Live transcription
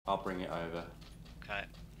I'll bring it over. Okay.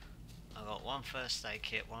 I got one first aid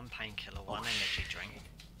kit, one painkiller, one energy drink.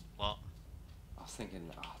 What? I was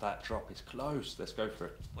thinking, that drop is close. Let's go for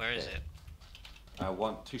it. Where is it?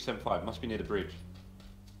 275. Must be near the bridge.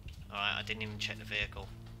 Alright, I didn't even check the vehicle.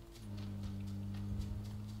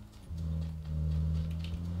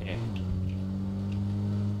 Yeah.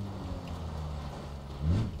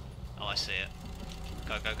 Oh, I see it.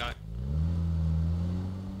 Go, go, go.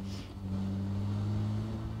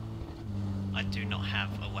 I do not have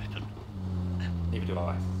a weapon. Neither do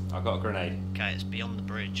I. I've got a grenade. Okay, it's beyond the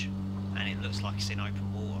bridge, and it looks like it's in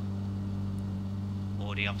open water.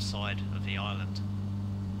 Or the other side of the island,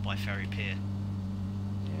 by Ferry Pier.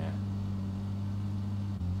 Yeah.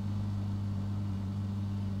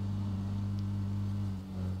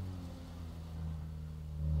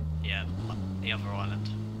 Yeah, the other island.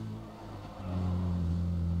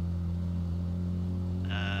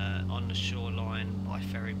 On the shoreline by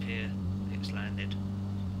Ferry Pier, it's landed.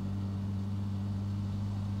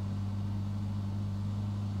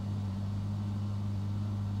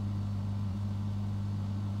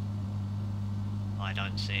 I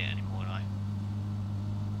don't see it anymore though.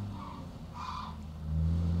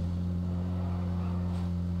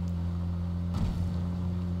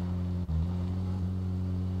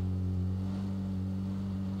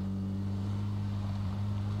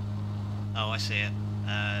 Oh, I see it.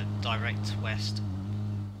 Direct west.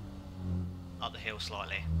 Up the hill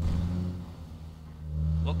slightly.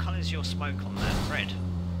 What colour is your smoke on that? Red?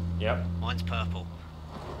 Yep. Mine's purple.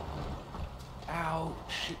 Ow!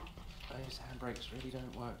 Shit. Those handbrakes really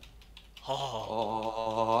don't work.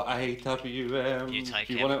 Oh, AWM. you take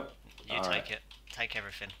Do you it. want You All take right. it. Take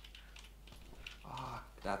everything.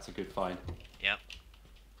 That's a good find. Yep.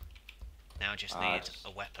 Now I just need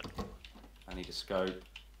a weapon. I need a scope.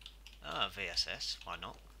 VSS, why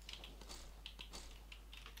not?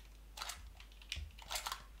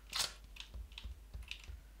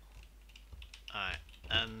 Alright,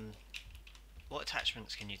 what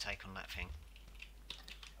attachments can you take on that thing?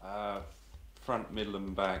 Front, middle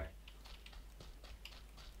and back.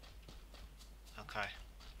 Okay.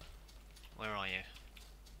 Where are you?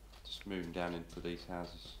 Just moving down into these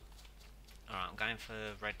houses. Alright, I'm going for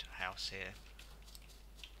the red house here.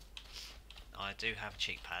 I do have a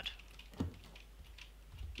cheek pad.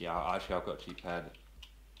 Yeah, actually I've got a G-pad.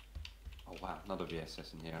 Oh wow, another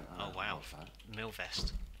VSS in here. Oh wow, mill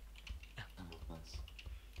vest. Nice.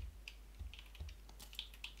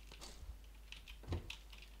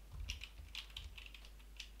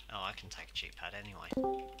 Oh, I can take a cheek pad anyway.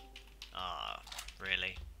 Ah,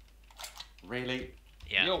 really? Really?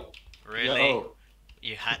 Yeah. Yo. Really? Yo.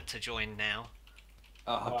 You had to join now.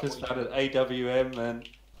 I've just found an AWM and...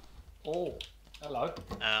 Oh, hello.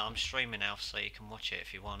 I'm streaming now, so you can watch it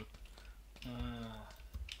if you want.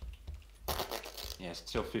 Yeah,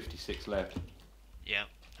 still 56 left. Yeah,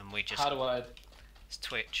 and we just... How do I... It's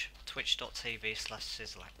Twitch.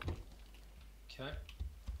 Twitch.tv/Sizzlack. Okay.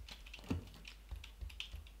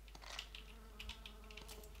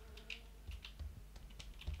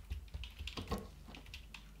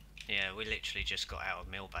 Yeah, we literally just got out of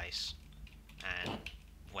mill base and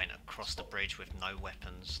went across the bridge with no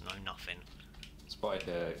weapons, no nothing. Spotted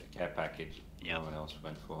the care package Yep. no one else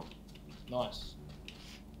went for. Nice.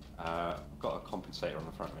 Got a compensator on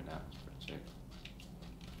the front right now. It's pretty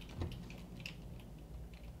sick.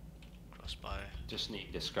 Crossbow. Just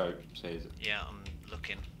need the scope, says Yeah, I'm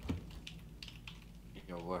looking.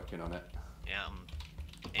 you're working on it. Yeah, I'm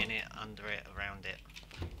in it, under it, around it.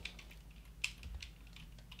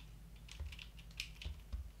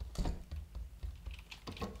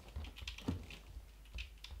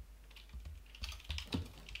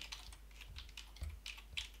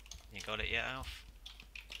 You got it yet, Alf?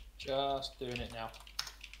 Just doing it now.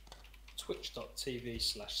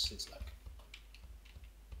 Twitch.tv/Sizzlack.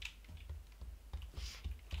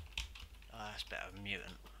 That's better than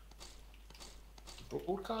mutant. The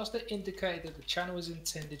broadcaster indicated that the channel is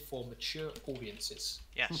intended for mature audiences.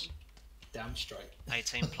 Yes, Damn straight.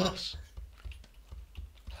 18 plus.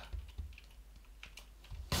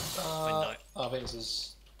 I think this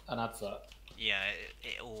is an advert. Yeah,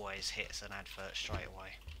 it always hits an advert straight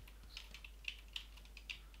away.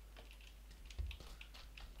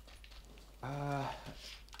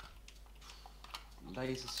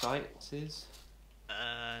 Laser sights is?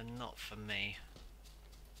 Not for me.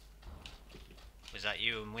 Was that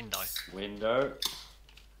you in window? Window.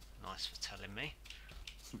 Nice for telling me.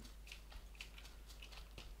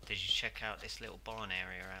 Did you check out this little barn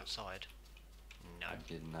area outside? No. I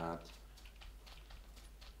did not.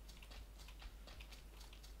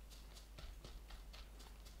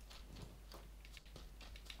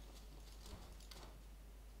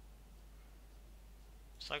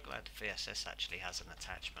 So glad the VSS actually has an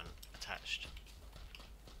attachment attached.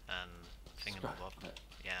 Thingamabob.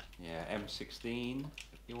 Yeah. Yeah, M16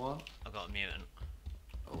 if you want. I got a mutant.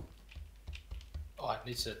 Oh, Oh, I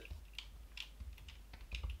need to.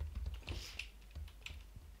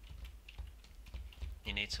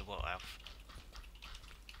 You need to what, Alf?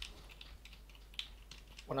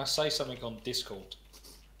 When I say something on Discord,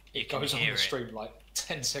 You it can goes on hear the it. stream like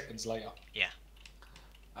 10 seconds later. Yeah.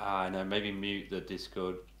 no, maybe mute the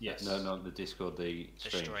Discord. Yes. No, not the Discord, the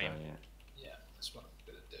stream. stream. Phone, yeah. Yeah, that's what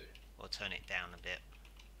I'm gonna do. Or turn it down a bit.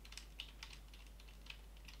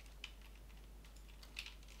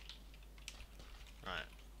 Right.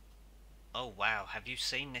 Oh wow, have you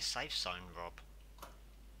seen this safe zone, Rob?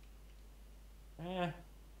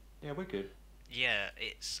 Yeah, we're good. Yeah,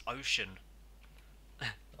 it's ocean.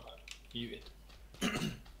 Muted.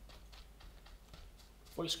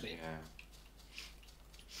 Full screen.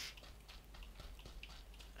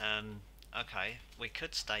 Yeah. Okay, we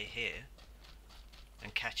could stay here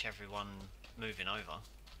and catch everyone moving over.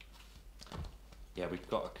 Yeah, we've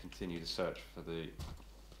got to continue the search for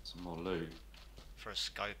some more loot. For a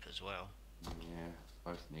scope as well. Yeah,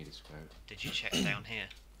 both need a scope. Did you check down here?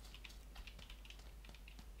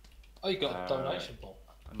 Oh, you got a donation bot.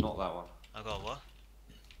 Not that one. I got what?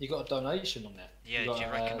 You got a donation on there. Yeah, got do you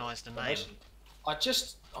a, recognise the name? donation. I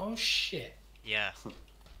just. Oh shit. Yeah,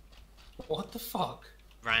 What the fuck?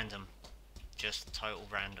 random. Just total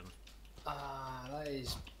random. Ah, that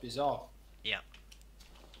is bizarre. Yeah.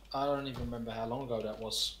 I don't even remember how long ago that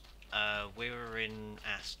was. We were in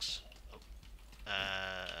Asks.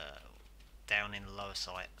 Down in the lower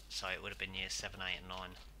site, so it would have been years 7, 8 and 9.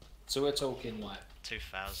 So we're talking like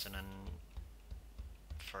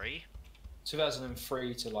 2003?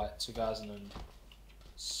 2003 to like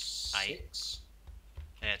 2006.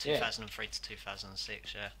 Yeah, 2003 to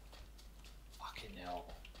 2006, yeah. Fucking hell.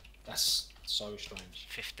 That's so strange.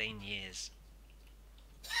 15 years.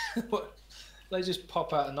 What? They just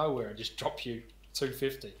pop out of nowhere and just drop you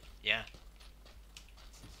 250. Yeah.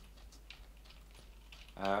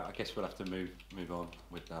 I guess we'll have to move on.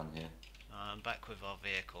 We're done here. I'm back with our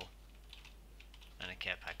vehicle and a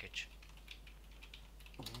care package.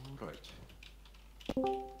 Alright.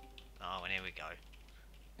 Oh, and here we go.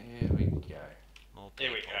 Here we go. More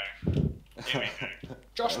Here people. we go. Here we go.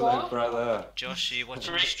 Joshua? Hello, brother. Josh, are you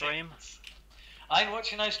watching the Great. stream? I ain't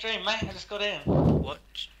watching no stream, mate. I just got in. What?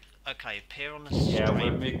 Okay, appear on the stream. Yeah,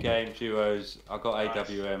 we're mid-game duos. I got Nice.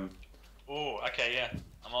 AWM. Oh, okay, yeah.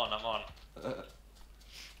 I'm on.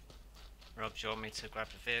 Rob, do you want me to grab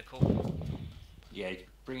the vehicle? Yeah, you can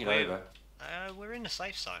bring it Wait. over. We're in the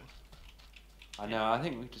safe zone. I know. I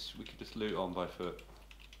think we could just loot on by foot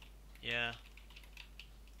Yeah.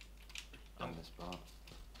 down this bar.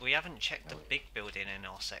 We haven't checked the Oh. big building in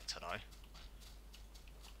our sector though.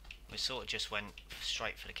 We sort of just went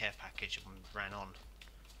straight for the care package and ran on.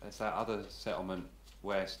 There's that other settlement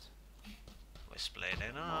west. We're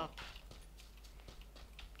splitting up.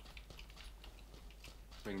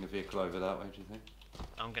 Bring the vehicle over that way. Do you think?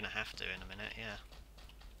 I'm gonna have to in a minute, yeah.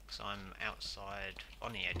 Because I'm outside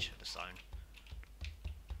on the edge of the zone.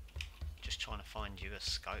 Just trying to find you a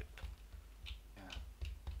scope. Yeah.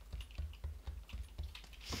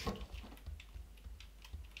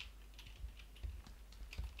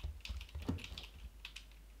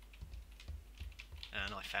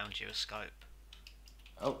 And I found you a scope.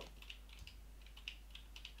 Oh,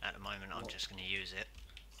 At the moment I'm What? just gonna use it.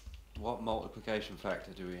 what multiplication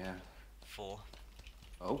factor do we have? 4.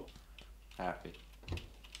 Oh, happy.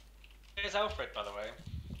 Here's Alfred, by the way.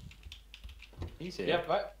 He's here. Yeah,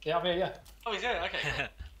 right. Yeah, I'm here, yeah. Oh, he's here. Okay.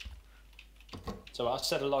 Cool. So I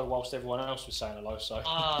said hello whilst everyone else was saying hello, so...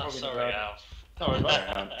 Ah, probably sorry, not Alf. Don't worry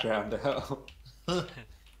about it. Drowned out.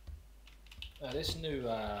 This new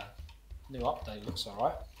update looks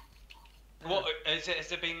alright. What is it? Has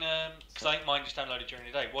there been? Because I think mine just downloaded during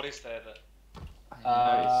the day. What is there that?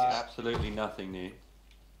 It's absolutely nothing new.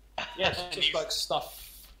 Yeah, it's just News- like stuff...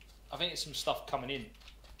 I think it's some stuff coming in.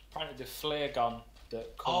 Apparently the flare gun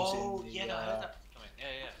that comes Oh, in the... yeah, no, I heard that. I mean,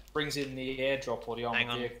 yeah. brings in the airdrop or the Hang armored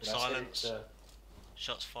on, vehicle. That's silence. it,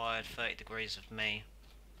 Shots fired 30 degrees of me.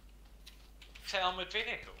 Say armored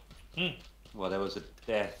vehicle. Well, there was a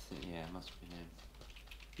death. Yeah, it must have been him.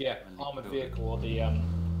 yeah, Only armored building. vehicle or the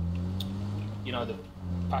you know, the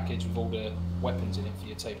package with all the weapons in it for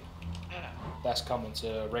your team. Yeah. That's coming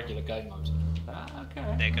to regular game mode. Ah,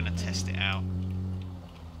 okay. They're gonna test it out.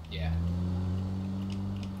 Yeah.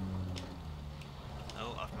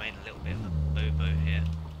 Oh, I've made a little bit of a boo-boo here.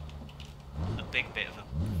 A big bit of a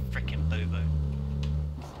frickin' boo-boo.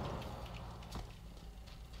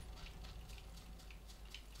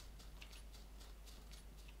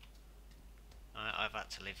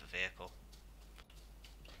 to leave the vehicle.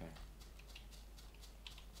 Okay.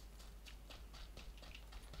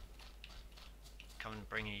 Come and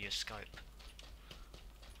bring you your scope.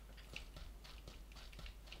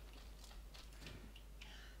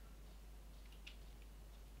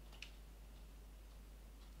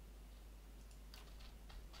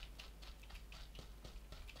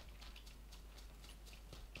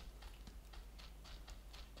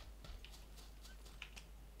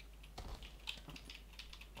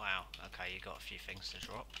 Wow, okay, you got a few things to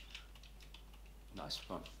drop. Nice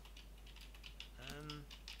one.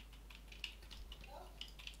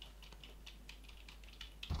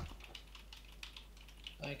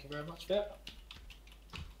 Thank you very much, Phil.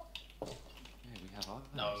 Yeah, we have our.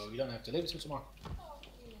 No, you don't have to leave it till tomorrow.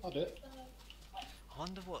 I'll do it. I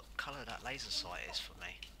wonder what colour that laser sight is for me.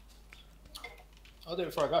 I'll do it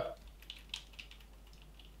before I go.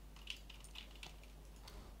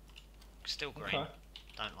 Still green. Okay.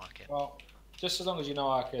 Don't like it. Well, just as long as you know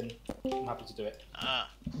I'm happy to do it. Ah,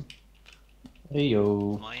 Hey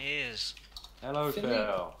yo. my ears. Hello, Finley.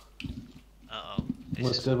 Phil. Uh-oh.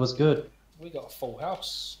 What's good? What's good? We got a full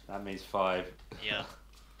house. That means 5. Yeah.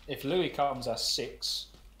 If Louis comes as 6,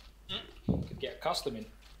 we could get a custom in.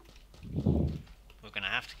 We're going to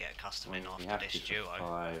have to get a custom in We after have this to for duo.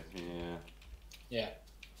 5. Yeah. Yeah.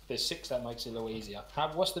 If there's 6, that makes it a little easier.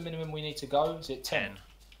 What's the minimum we need to go? Is it 10? 10.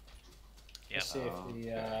 Yep. Let's see if Oh,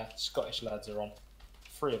 the okay. Scottish lads are on.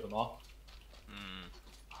 3 of them are. Mm,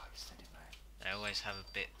 Oh, extended mate. they always have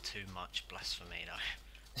a bit too much blasphemy though.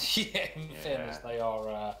 Yeah, in Yeah. fairness, they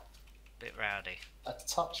are Bit rowdy. a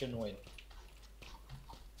touch annoying.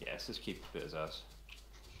 Yeah, let's just keep it as us.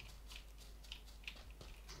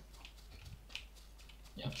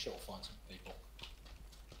 Yeah, I'm sure we'll find some people.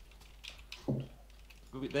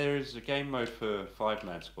 There is a game mode for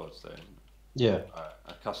 5-man squads, though. Yeah.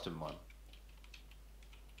 A custom one.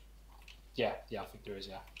 Yeah, I think there is,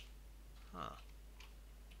 yeah. Huh.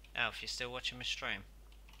 Alf, you still watching my stream?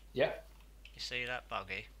 Yeah, You see that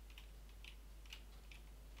buggy?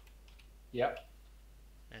 yeah.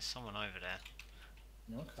 There's someone over there.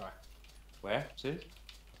 Okay. Where? See?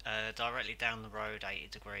 Directly down the road, 80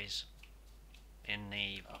 degrees. In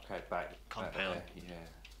the... Okay, back Compound. there, yeah.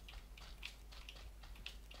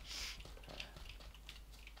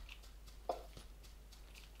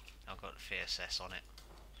 I've got the VSS on it.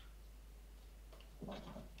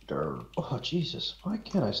 Durr. Oh Jesus! Why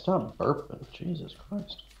can't I stop burping? Jesus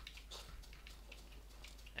Christ!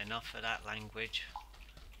 Enough of that language.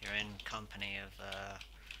 You're in company of...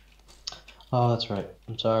 Oh, that's right.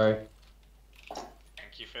 I'm sorry.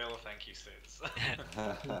 Thank you, Phil. Thank you, Sids.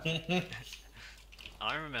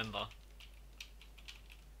 I remember.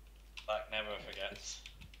 Black never forgets.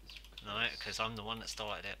 No, because I'm the one that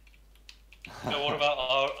started it. So what about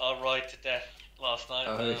our ride to death last night?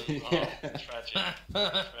 Oh, yeah. Tragic.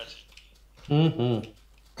 Tragic.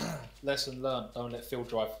 Mm-hmm. Lesson learned, don't let Phil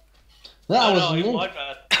drive. That No, was it me. was my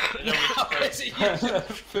bad. And then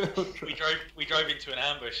we drove into an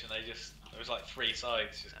ambush, and there was like 3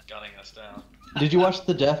 sides just gunning us down. Did you watch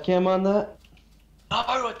the death cam on that? No,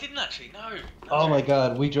 I didn't actually. No. Oh my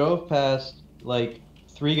God! We drove past like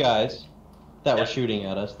 3 guys that were Yeah. shooting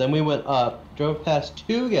at us. Then we went up, drove past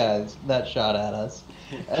 2 guys that shot at us,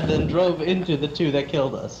 and then drove into the 2 that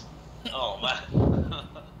killed us. Oh man.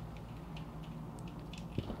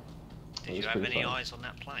 Did was you have pretty any fun. eyes on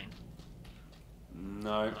that plane?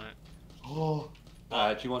 No. No. Oh.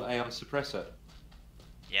 Do you want AI suppressor?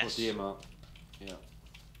 Yes. Or DMR? Yeah.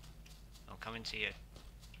 I'm coming to you.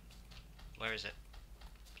 Where is it?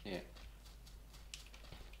 Yeah.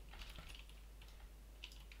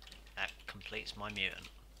 That completes my mutant.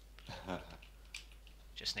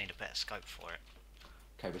 Just need a better scope for it.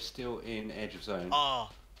 Okay, we're still in edge of zone. Oh,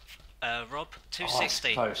 Rob, Oh, it's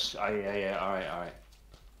 260. close. Oh, yeah. Alright.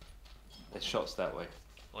 There's shots that way.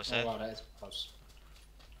 What's Oh, that? wow, that is close.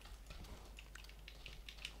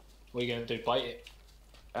 What are you going to do, bite it?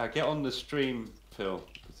 Get on the stream, Phil,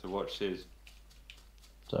 to watch his.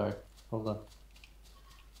 Sorry. Hold on.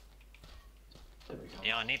 There we go.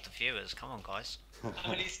 Yeah, I need the viewers. Come on, guys.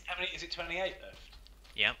 How many is it 28 left?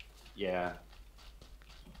 Yep. Yeah.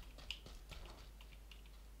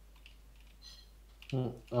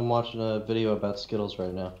 I'm watching a video about Skittles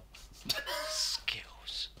right now.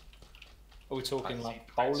 Skills. Are we talking Fancy like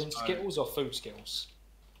press bowling phone. Skittles or food Skittles?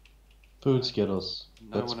 Food Skittles.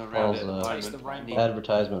 No That's one around it at the Paul's Taste the moment. rainbow.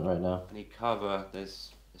 advertisement right now. I need cover.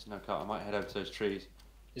 There's no cover. I might head over to those trees.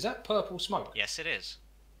 Is that purple smoke? Yes, it is.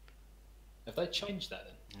 Have they changed that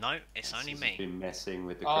then? No, it's only This me. has been messing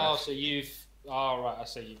with the Oh, graph. so you've... Oh, right, I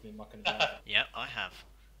see you've been mucking about. Yep, I have.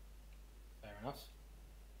 Fair enough.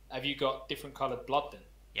 Have you got different coloured blood then?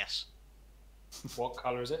 Yes, What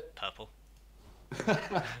colour is it? purple. Could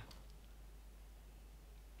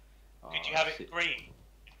you have it shit. green?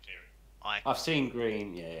 In theory. I've seen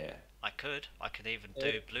green, yeah. I could even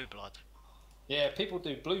Yeah. do blue blood. Yeah, people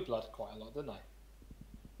do blue blood quite a lot, don't they?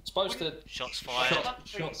 Supposed to. Shots fired.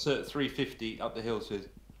 Shots at 350 up the hill, says.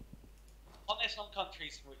 Aren't there some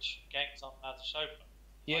countries in which gangs aren't allowed to show blood?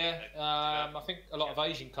 Yeah, Like, I think a lot of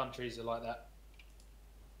Asian countries are like that.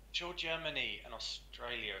 sure, Germany and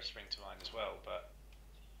Australia spring to mind as well, but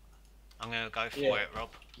I'm gonna go for Yeah. it,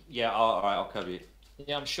 Rob. Yeah, alright, I'll cover you.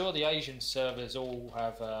 Yeah, I'm sure the Asian servers all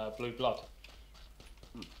have blue blood,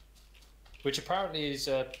 which apparently is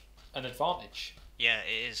an advantage. Yeah,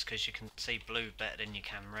 it is because you can see blue better than you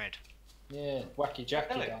can red. Yeah, Wacky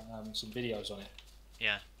Jackie Really? done some videos on it.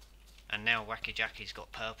 Yeah, and now Wacky Jackie's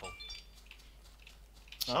got purple.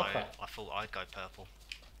 So Okay. I thought I'd go purple.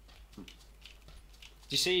 Do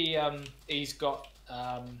you see he's got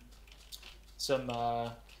some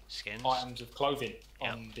Skins. items of clothing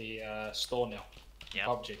Yep. on the store now? Yep.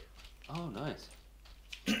 PUBG. Oh, nice.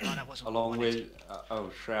 Oh, that wasn't what I Along wanted.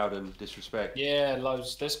 with, Shroud and Disrespect. Yeah,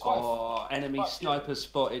 loads. There's quite. Oh, enemy quite a few. sniper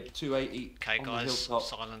spotted 280 Okay, on the guys, hilltop.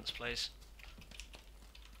 silence, please.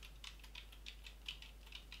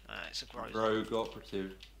 It's a grozer. Rogue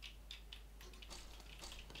operative.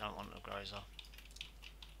 Don't want a grozer.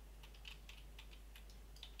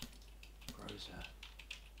 Grozer.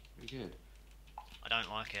 Very good. I don't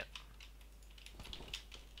like it.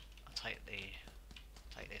 I'll take this.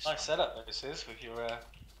 nice one. setup this is with your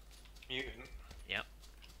mutant.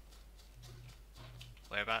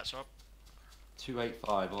 Whereabouts, Rob?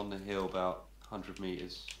 285 on the hill, about 100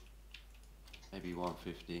 meters. Maybe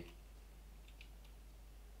 150.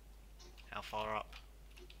 How far up?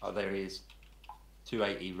 Oh, there he is.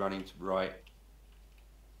 280 running to right.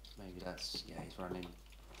 Maybe that's, yeah, he's running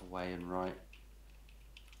away and right.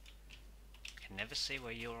 Can never see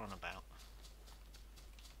where you're on about.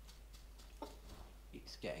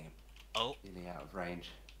 He's getting Oh, nearly out of range.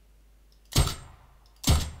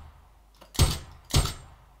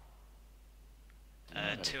 There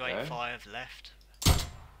we go. 285 left.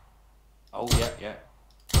 Oh, yeah, yeah.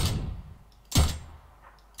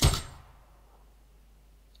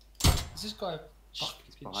 Is this guy? Fuck,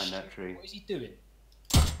 he's fucking behind that shit? tree. What is he doing?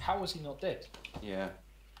 How is he not dead? Yeah.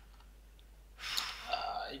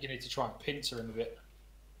 You're gonna need to try and pincer him a bit.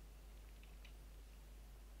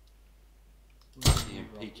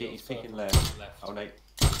 He's peeking Further left. left. Oh, no.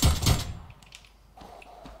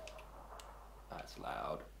 That's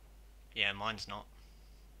loud. Yeah, mine's not.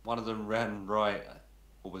 One of them ran right.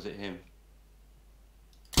 Or was it him?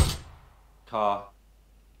 Car.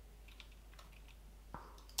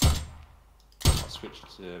 I'll switch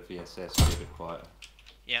to VSS, be a bit quieter.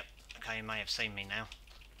 Yep. Okay, you may have seen me now.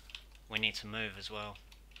 We need to move as well.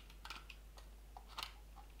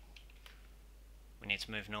 We need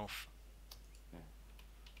to move north.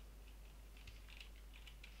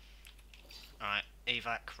 Alright,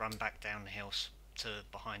 evac, run back down the hills to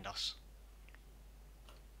behind us.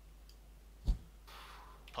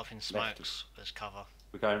 Popping smokes as cover.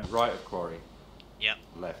 We're going right of quarry. Yep,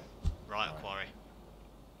 Left. right at Right. quarry.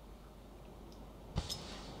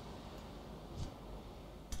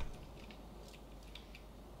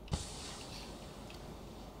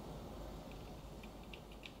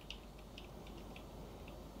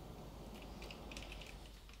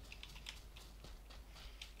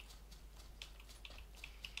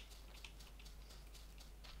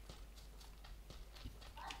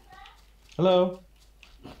 Hello.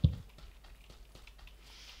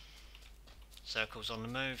 Circles on the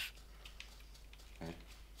move. Okay.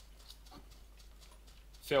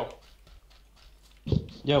 Phil,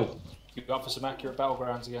 Yo. you go up for some accurate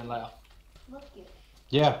battlegrounds again later.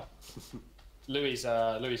 Yeah. Louis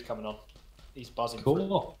coming on. He's buzzing. for it.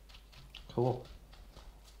 Cool. Cool.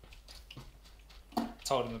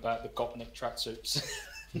 Told him about the Gopnik tracksuits.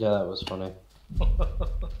 Yeah, that was funny.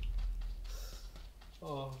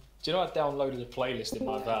 Oh. Do you know I downloaded a playlist in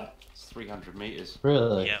my van? It's 300 meters.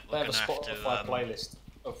 Really? Yeah, They we're have a gonna have to. Spotify playlist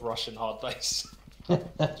of Russian hard bass.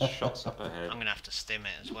 Shots up ahead. I'm gonna have to stim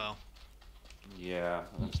it as well. Yeah,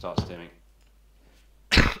 I'm going to start stimming.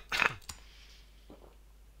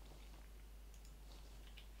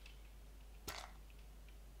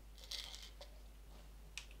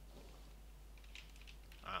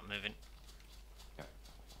 Alright, moving. Yeah.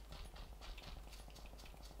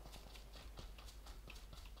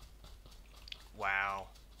 Wow,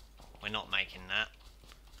 we're not making that.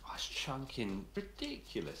 I was chunking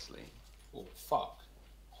ridiculously. Oh fuck!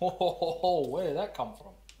 Oh, where did that come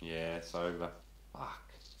from? Yeah, it's over.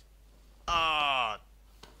 Fuck. Ah,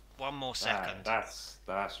 one more second. That's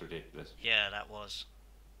ridiculous. Yeah, that was.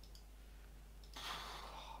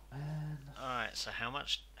 Man. Alright, so how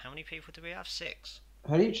many people do we have? 6.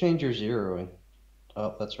 How do you change your zeroing?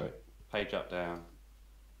 Oh, that's right. Page up, down.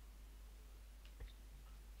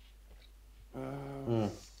 Hmm.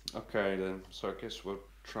 Okay then, so I guess we'll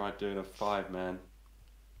try doing a 5-man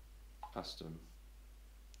custom.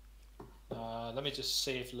 Let me just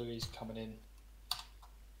see if Louis is coming in.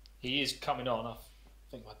 He is coming on. I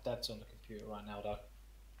think my dad's on the computer right now, though.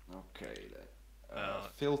 Okay then.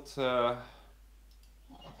 Filter.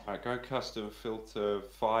 Alright, go custom filter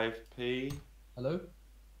 5p. Hello?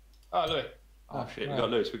 Oh, Louis. Oh shit, we right. got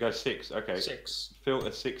loose. We go 6. Okay. 6. Filter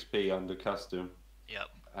 6p under custom, Yep.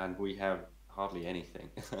 and we have hardly anything.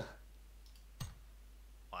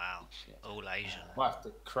 Wow. Shit. All Asian. Might have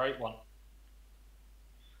to create one.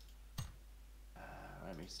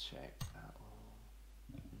 Let me check that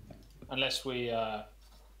one. Unless we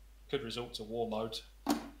could resort to war mode.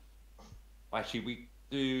 Actually, we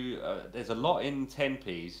do. There's a lot in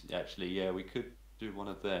 10p's. Actually, yeah, we could do one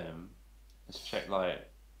of them. Let's check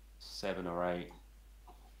like 7 or 8.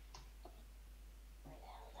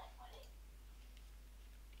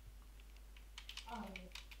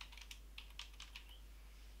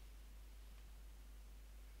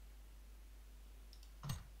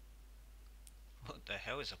 What the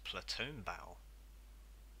hell is a platoon battle?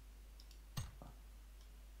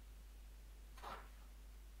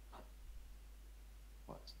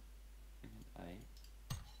 What's 8?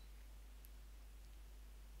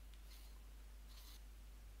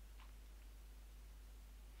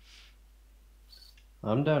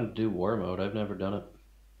 I'm down to do war mode. I've never done it.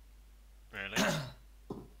 Really?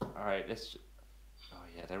 All right, let's. Oh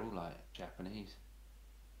yeah, they're all like Japanese.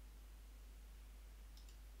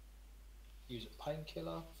 Use a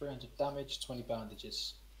painkiller, 300 damage, 20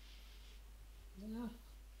 bandages. Yeah.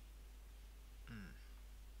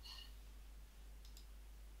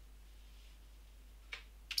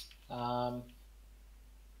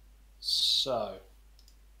 So,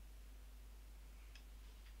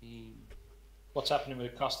 what's happening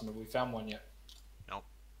with the customer? We found one yet? Nope.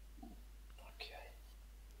 Okay.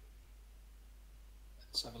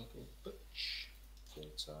 Let's have a look at Butch.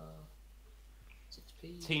 Filter.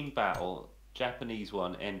 6p. Team battle, Japanese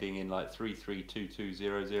one ending in like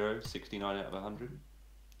 332200, 69 out of 100.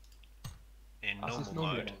 In Oh,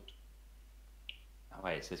 normal mode. Oh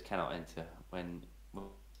wait, it says cannot enter when.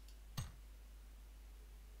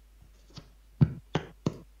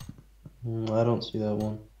 I don't see that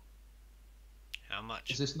one. How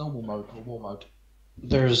much? Is this normal mode or war mode?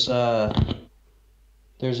 There's a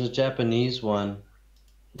Japanese one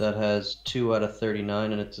that has 2 out of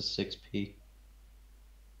 39 and it's a 6p.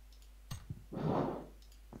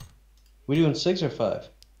 We doing 6 or 5?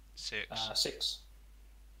 6. 6.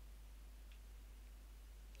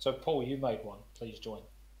 So, Paul, you made one. Please join.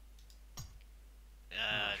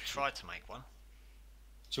 Try to make one.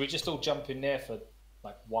 Should we just all jump in there for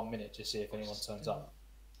like 1 minute to see if anyone turns up?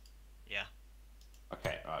 Yeah.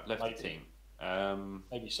 Okay, alright, left Maybe. the team.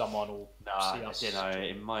 Maybe someone will Nah, see us. you know,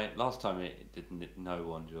 in my last time it didn't. No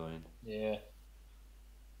one joined. Yeah.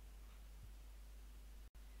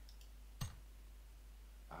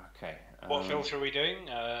 Okay. What filter are we doing?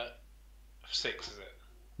 6, is it?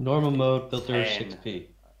 Normal mode filter 10. 6p.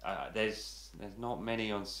 There's not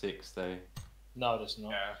many on 6 though. No, there's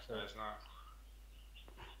not. Yeah, there's not.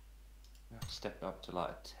 I have to step up to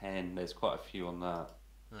like a 10. There's quite a few on that.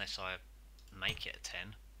 Unless I make it a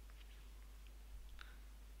 10.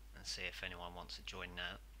 And see if anyone wants to join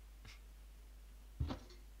now.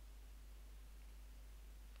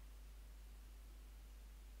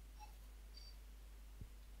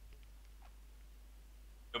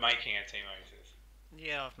 You're making a team, Moses.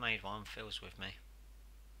 Yeah, I've made one. Phil's with me.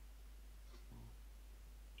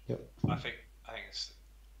 I think it's.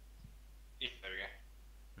 Yeah, there we go.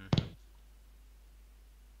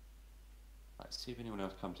 Right, see if anyone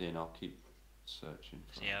else comes in. I'll keep searching.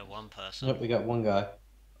 So yeah, one person. Yep, we got one guy.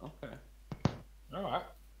 Okay. Alright.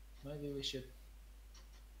 Maybe we should.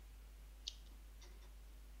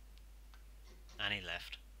 And he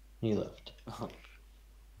left. He left.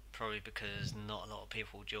 Probably because not a lot of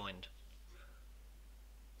people joined.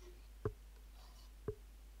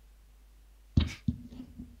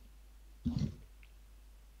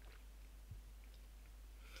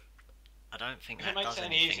 I don't think If that it makes does it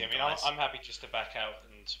any anything, easier, I mean, guys. I'm happy just to back out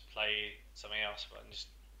and play something else, but just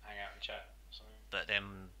hang out and chat. Or something. But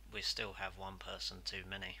then we still have one person too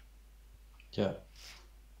many. Yeah.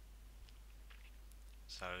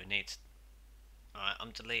 So we need to... Alright,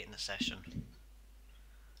 I'm deleting the session.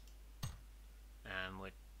 And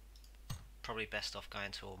we're probably best off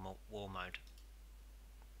going to a war mode.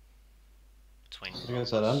 Between Like I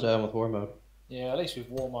said, I'm down with war mode. Yeah, at least with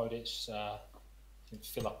war mode, it's you can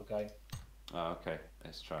fill up a game. Oh, okay.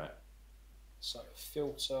 Let's try it. So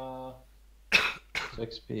filter.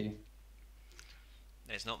 6p.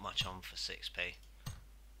 There's not much on for 6p.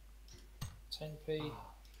 10p.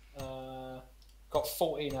 Got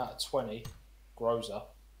 14 out of 20. Groza.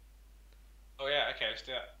 Oh yeah, okay, let's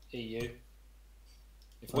do that. EU.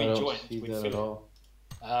 If I we don't joined, see we'd that at fill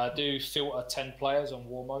it. all. Do filter 10 players on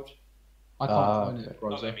war mode. I can't find okay. it,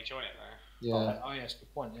 Not Rosa. let me join it though. Yeah. Oh, yeah, that's a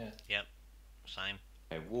good point, yeah. Same.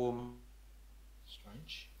 Okay, warm.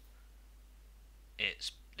 Strange.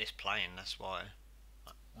 It's playing, that's why.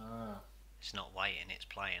 Ah. It's not waiting, it's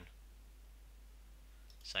playing.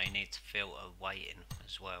 So you need to filter waiting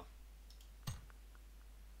as well.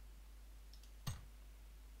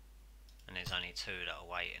 And there's only 2 that are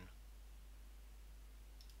waiting.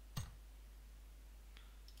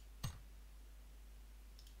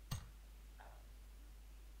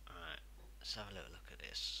 Alright, let's have a little look at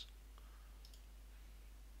this.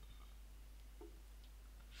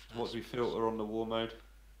 What do we filter on the war mode?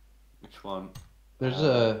 Which one? There's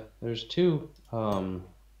 2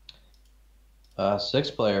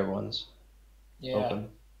 6-player ones Yeah. open.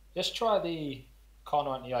 Just try the Car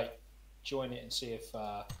 98. Join it and see if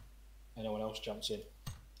anyone else jumps in.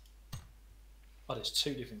 Oh, there's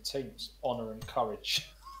 2 different teams. Honor and Courage.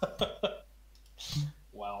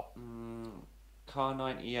 Wow. Car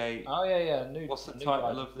 98. Oh, yeah. What's the new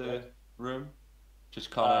title guy. of the room? Just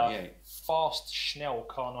Car 98. Fast Schnell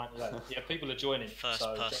Car 98. Yeah, people are joining. First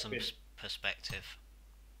so person drop in. perspective.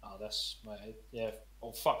 Oh, that's mate. Yeah.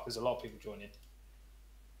 Oh fuck, there's a lot of people joining.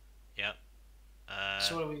 Yep.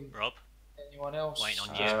 So what are we? Rob? Anyone else? Waiting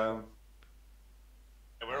on you. Yeah,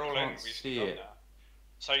 we're all in. can't We just see got it. now.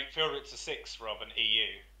 So filter it to 6, Rob, and EU.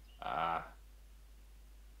 Ah,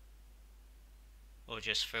 Or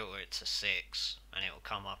just filter it to 6 and it will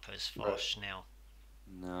come up as fast Right. Schnell.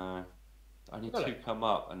 no. Only Really? 2 come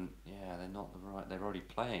up, and yeah, they're not the right. They're already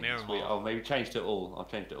playing. It's Miramar. weird. Oh, maybe changed it all. I've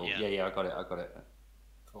changed it all. Yeah. Yeah, I got it.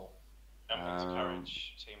 Cool. Jumping to Um,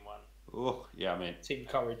 Courage, Team 1. Oh, yeah, I'm in. Team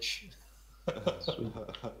Courage. Sweet.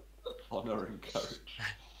 Honor and courage.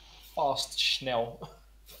 Fast Schnell.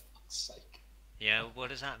 For fuck's sake. Yeah, what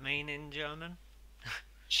does that mean in German?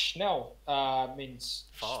 Schnell means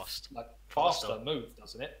Fast. like Faster. faster move,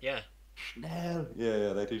 doesn't it? Yeah, Schnell.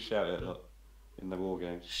 Yeah, they do shout it a lot in the war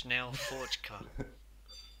games. Schnell Fortschka.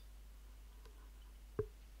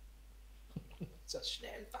 So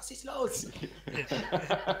Schnell, was ist los?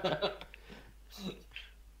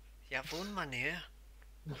 Jawohl, Manier.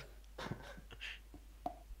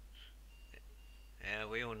 Yeah,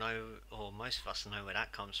 we all know, or most of us know where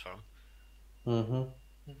that comes from. Mm-hmm.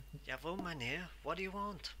 Jawohl, Manier, what do you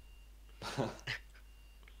want?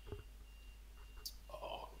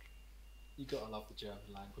 Oh, you gotta love the German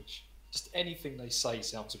language. Just anything they say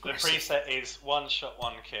sounds The aggressive. preset is 1 shot,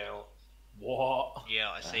 1 kill. What?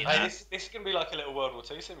 Yeah, I see Hey, that. this is going to be like a little World War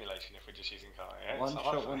II simulation if we're just using car. Yeah? One It's not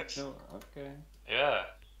shot, up for one this. kill. Okay. Yeah.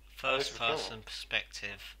 First this is cool. person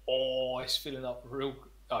perspective. Oh, it's filling up real.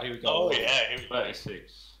 Oh, here we go. Oh yeah, here we go.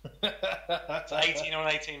 36. It's 18 on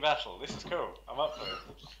 18 battle. This is cool. I'm up for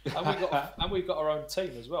it. and we've got our own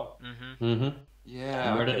team as well. Mm-hmm. Mm-hmm.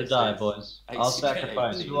 Yeah. I'm ready okay, to so die, it's boys. 8, I'll 6,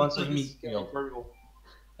 sacrifice. 8. Who wants a This meat is getting meal? brutal.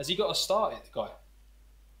 Has he got to start it, the guy?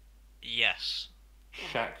 Yes.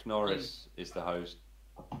 Shaq Norris is the host.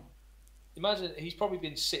 Imagine he's probably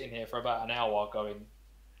been sitting here for about an hour going,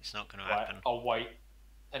 It's not going to right, happen. I'll wait.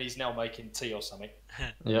 And he's now making tea or something.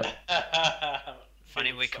 Yep.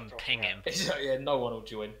 Funny we can ping him. He's like, yeah, no one will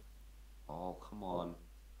join. Oh, come on.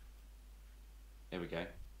 Here we go.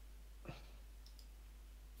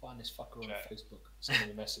 Find this fucker on Okay. Facebook. Send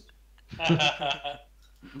him a message.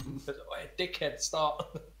 But, hey, dickhead, start.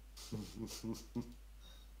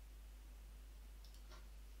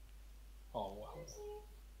 Oh, wow.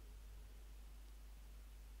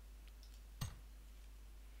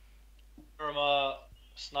 From our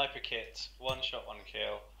sniper kit, 1 shot, 1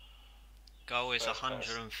 kill. Goal is First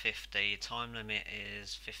 150. Time limit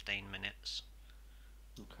is 15 minutes.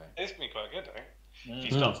 Okay. It's going to be quite good, I think. If Mm.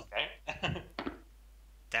 you start the game.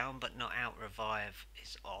 Down but not out revive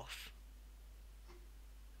is off.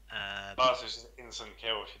 Oh, so it's just instant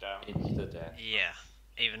kill if you're down. Insta death. Yeah,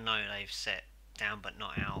 even though they've set down but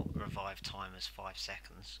not out revive time as 5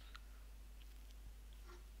 seconds.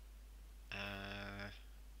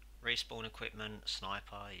 Respawn equipment,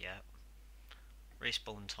 sniper, yeah.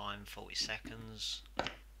 Respawn time 40 seconds.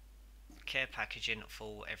 Care packaging at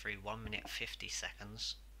full every 1 minute 50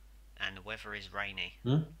 seconds. And the weather is rainy.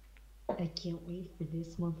 Hmm? I can't wait for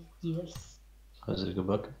this month. Yes. Was it a good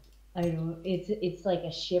book? I know. It's like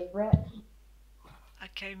a shipwreck. I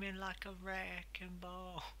came in like a wrecking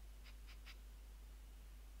ball.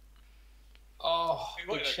 Oh,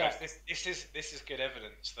 What, big guys, chat. this is good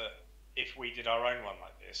evidence that if we did our own one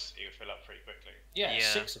like this, it would fill up pretty quickly. Yeah,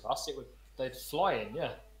 Yeah. 6 of us. They'd fly in.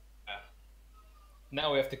 Yeah. Yeah.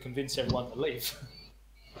 Now we have to convince everyone to leave.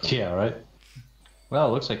 Yeah, right. Well,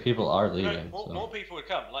 it looks like people are leaving. More, so. more people would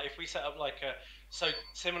come. Like if we set up like a so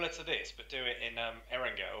similar to this, but do it in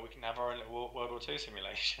Erangel, we can have our own little World War II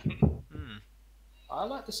simulation. Hmm. I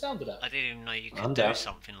like the sound of that. I didn't even know you I'm could do down.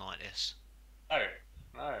 something like this.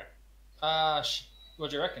 No. What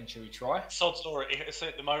do you reckon? Should we try? Sod's law. So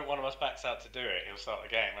the moment one of us backs out to do it, he'll start the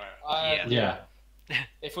game. Won't it? Yeah. Yeah.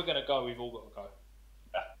 If we're gonna go, we've all got to go.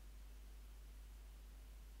 Yeah.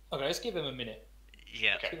 Okay, let's give him a minute.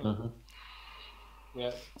 Yeah. Okay. Mhm.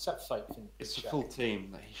 Yeah, let's have faith in It's a chat. full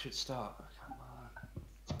team. He should start. Come on.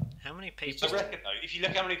 How many I people? reckon though, if you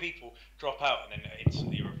look how many people drop out and then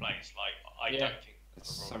instantly replace, like I Yeah. don't think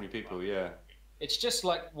It's so many people. Yeah. It's just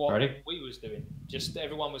like what Ready? we was doing. Just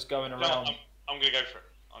everyone was going No, around. I'm gonna go for it.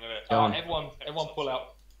 I'm gonna. Go on. Everyone pull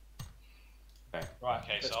out. Okay. Right.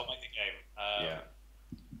 Okay, so I'll make the game. Yeah.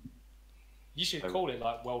 You should call it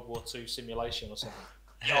like World War II simulation or something.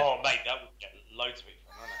 Oh mate, that would get loads of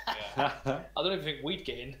people, wouldn't it? Yeah. I don't even think we'd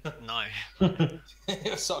get in. No.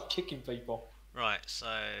 It'll start kicking people. Right. So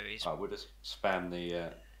he's. We'll just spam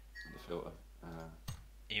the filter. Are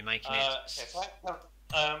you making Okay, it? so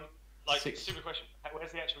like 6. super question.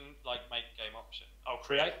 Where's the actual like make game option? Oh,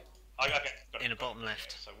 Create. Okay, got it, In the got it. bottom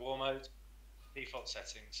left. So war mode, default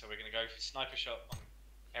settings. So we're gonna go for sniper shot on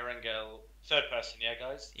Erangel, third person. Yeah,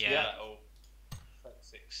 guys. Yeah. All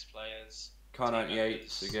 6 players. Car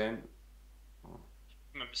 98s again.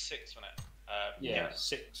 Remember 6 on it. Yeah, Yeah.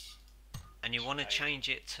 6. And you want to Okay. change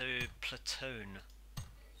it to platoon.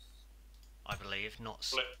 I believe, not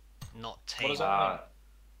Flip. not What team. does that mean?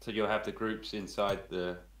 So you'll have the groups inside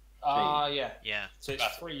the. Yeah. Yeah, So it's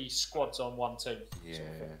 3 squads on 1 team. Yeah. sort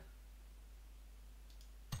of thing.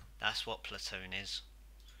 that's what platoon is.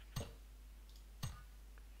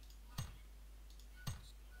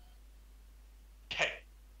 Okay.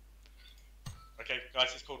 Okay, guys,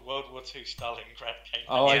 it's called World War II Stalingrad game.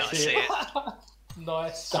 Oh, Yeah, I see it.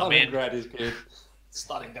 Nice. I'm in. Stalingrad is good.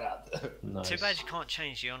 Stalingrad. Nice. Too bad you can't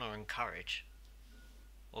change the honour and courage.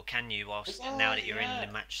 Or can you? Whilst Yeah, now that you're yeah. in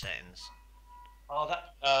the match settings. Oh,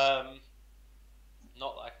 that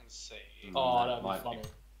not that I can see. Oh, That that'd be might funny.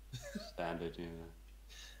 Standard, yeah.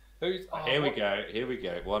 Who's? Oh, Here we what- go. Here we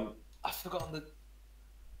go. One. I've forgotten the.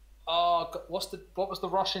 Oh, what was the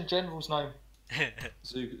Russian general's name?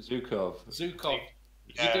 Zhukov. Zhukov.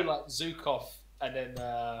 Yeah. You do like Zhukov, and then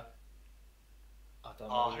I don't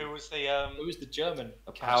know. Oh, who was the Who was the German?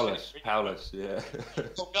 Paulus. Paulus. Yeah.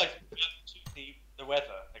 Oh, guys, we have to choose the weather.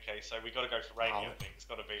 Okay, so we got to go for rainy. I think it's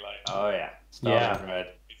got to be like. Oh yeah. Yeah. Stalingrad.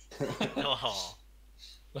 Oh,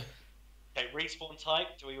 Okay, respawn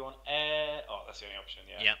type. Do we want air? Oh, that's the only option.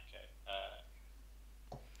 Yeah. Yep. Okay.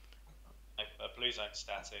 Blue zone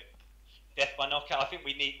static. Death by knockout. I think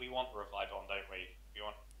we want revive on, don't we? We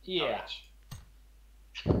want. Yeah.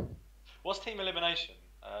 Courage. What's team elimination?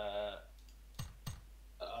 I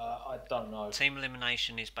don't know. team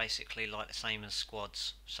elimination is basically like the same as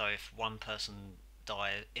squads. So if one person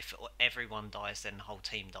dies, if everyone dies, then the whole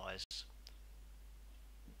team dies.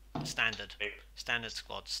 Standard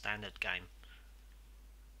squad, standard game.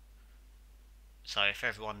 So if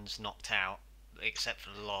everyone's knocked out, except for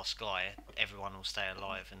the last guy, everyone will stay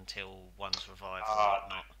alive until one's revived or Ah,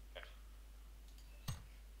 whatnot.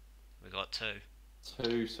 We got 2.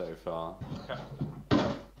 2 so far.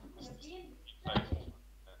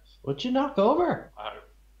 What'd you knock over? I hope.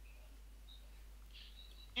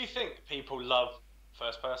 Do you think people love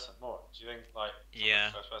first person more? Do you think like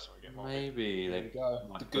Yeah. first person we get more? Maybe There they we go.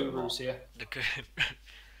 might The put 'em gurus on. here. The good.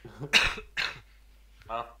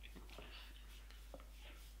 Huh?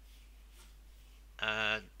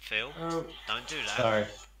 Phil, Oh. don't do that. Sorry.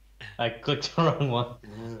 I clicked the wrong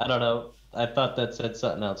one. I don't know. I thought that said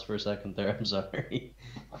something else for a second there. I'm sorry.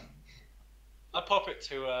 I pop it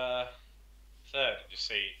to third and just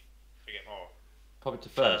see if we get more. Pop it to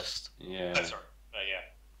first. First. Yeah. Oh, sorry. Yeah.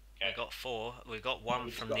 We Okay. got 4. We got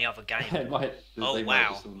 1 from the other game. It might, Oh, they wow. might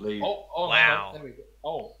just all leave. Oh, Wow. There we go.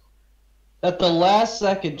 Oh. At the last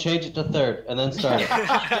second, change it to third, and then start it.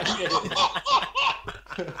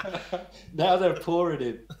 Now they're pouring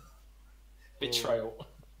in. Betrayal.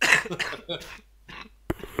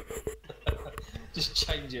 Just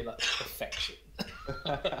change it like perfection.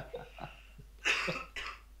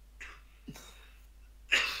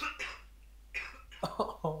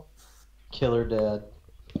 Oh, killer dad.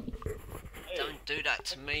 Don't do that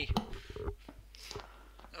to me.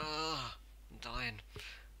 I'm dying.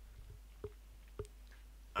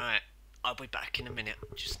 Alright, I'll be back in a minute.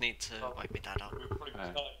 Just need to wake my dad up.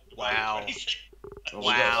 Wow. Well, we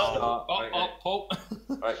Wow. gotta start. Paul.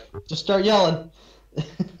 Right. Just start yelling.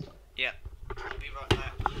 Yep. I'll be right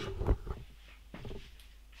back.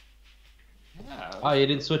 Yeah. Oh, you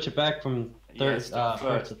didn't switch it back from third. Yes,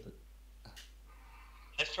 first.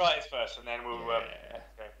 Let's try this first, and then we'll. Yeah.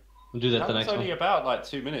 Go. We'll do that That the was next only one. about like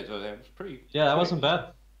 2 minutes. It was pretty. Yeah, that wasn't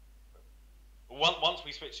bad. Once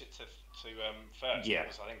we switch it to first, Yeah.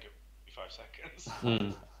 because I think it'll be 5 seconds.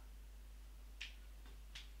 Hmm.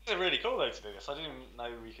 It's really cool though to do this. I didn't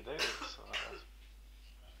know we could do this.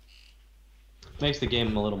 Makes the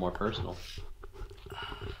game a little more personal.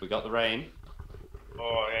 We got the rain.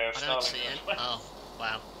 Oh yeah, I don't starting. see it. Oh,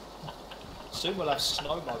 wow. Soon we'll have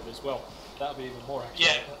snow mode as well. That'll be even more action.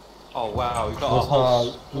 Yeah. Oh wow, we've got What's a whole,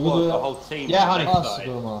 hard? squad, a whole team. Yeah, on the honey. next side,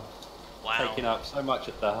 Possible, Wow. taking up so much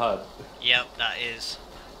at the HUD. Yep, that is.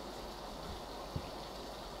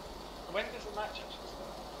 When does the match actually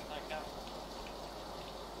start? No count.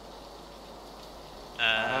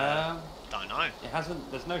 Don't know. It hasn't.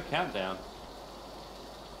 There's no countdown.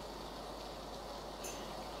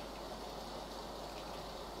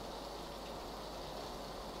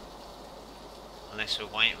 Unless we're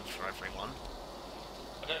waiting for everyone.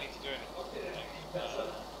 I don't need to do anything.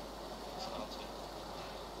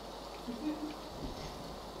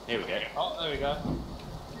 Here we go. Oh, there we go.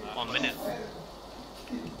 1 minute.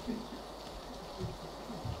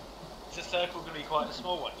 Is the circle going to be quite a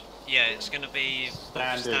small one? Yeah, it's going to be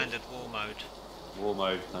Standard. standard war mode. War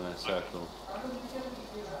mode kind of circle.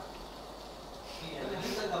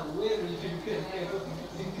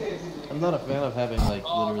 I'm not a fan of having like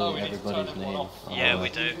Oh, no, literally we need to turn everybody's everyone name. off. on Yeah, the we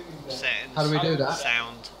left. do. Settings. How do we do that?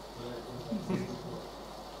 Sound.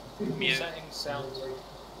 Mute. Settings, sound.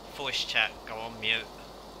 Voice chat. Go on mute.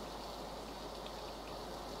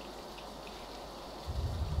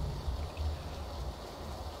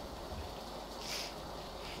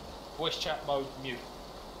 Voice chat mode, mute.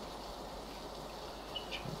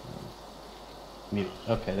 Mute.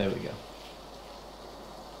 Okay, there we go.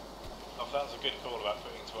 Oh, that was a good call about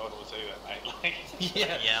putting into World War II then, mate. Like,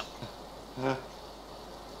 Yeah. Yep.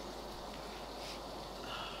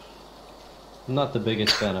 I'm not the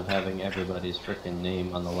biggest fan of having everybody's freaking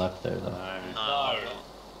name on the left there, though. No. No. no. I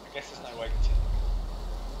guess there's no way to.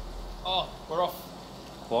 Oh, we're off.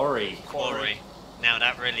 Quarry. Quarry. Now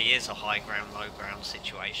that really is a high ground, low ground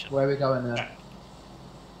situation. Where are we going there?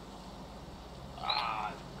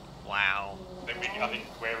 Ah, Wow. I think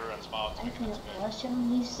where everyone's marked, I we're going to can't have to flush him,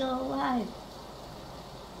 he's still alive.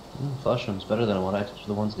 Flush them's better than what I touch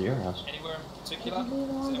the ones at your house. Anywhere in Did particular? you do the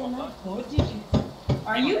Does ones anyone that know? I What did you?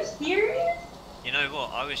 Are you serious? You know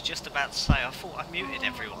what? I was just about to say, I thought I muted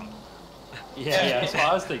everyone. Yeah, that's what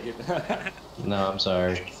I was thinking. No, I'm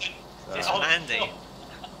sorry. It's Oh, Mandy.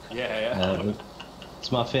 yeah.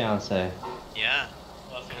 It's my fiance. Yeah.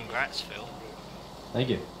 That's all. Congrats, Phil. Thank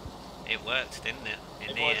you. It worked, didn't it? In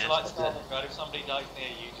Hey the boys, end. like Stalingrad, if somebody dies near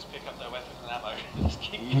you, just pick up their weapon and ammo and just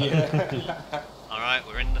keep going. Yeah. Alright,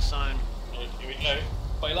 we're in the zone. Here we go.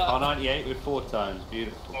 Wait, look. R98 with 4 times.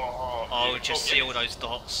 Beautiful. Oh, beautiful. just see all those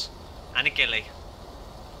dots. And a ghillie.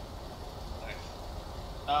 Nice.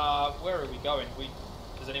 Where are we going?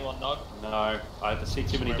 Does anyone know? No, I see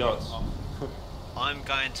too many dots. I'm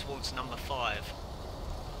going towards number 5.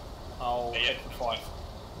 Oh, Yeah, head for 5.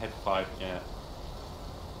 Head 5, yeah.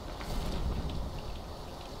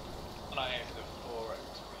 And I aim for the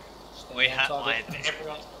 4X. We have. Target.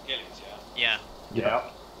 Everyone's got gillies, yeah? Yeah. Yeah.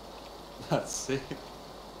 That's it.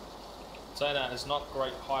 Saying that, there's not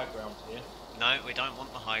great high ground here. No, we don't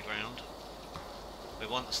want the high ground. We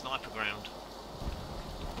want the sniper ground.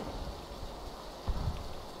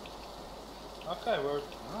 Okay, we're.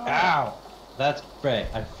 Ow! That's great.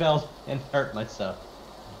 I fell and hurt myself.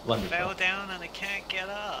 Wonderful. Fell down and I can't get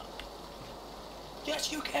up.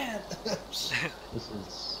 Yes, you can! This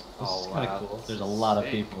is Oh, kind wow, of cool. this There's a is lot of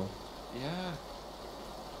sick. people. Yeah.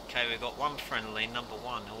 Okay, we've got one friendly, number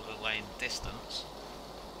 1, all the way in distance.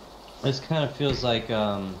 This kind of feels like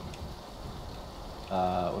Battlefield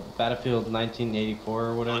 1984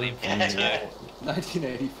 or whatever. 1942.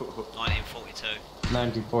 1984. 1942.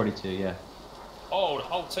 1942, yeah. Oh, the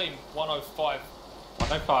whole team, 105.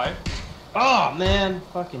 105. Oh man,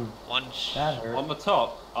 fucking One that hurt. On the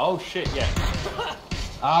top. Oh shit, yeah.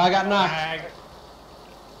 Oh, I got knocked. Lag.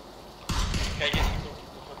 Okay, get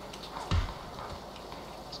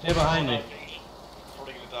Stay behind me.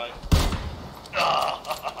 Probably gonna die.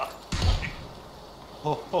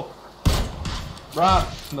 Oh, oh. Rob,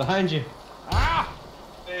 behind you.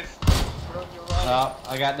 This. We're on your right. Oh,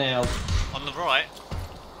 I got nailed. On the right.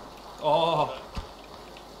 Oh.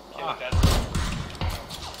 Kill Ah. it, Dad.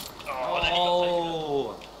 Oh, then he got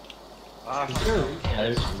Oh. Ah, Yeah,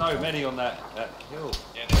 there's so many on that hill.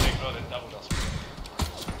 taken. Yeah, they doubled us.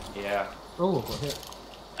 Yeah. Oh, got hit.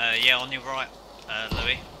 Yeah, on your right,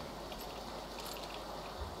 Louis.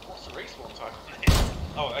 What's the respawn time?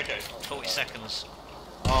 Oh, okay. 40 seconds.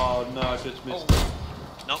 Oh no, I just missed it.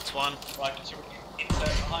 Knocked one. Right, should we insert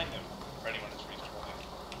behind them for anyone that's respawning?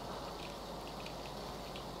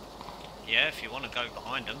 Yeah, if you want to go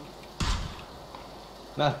behind them.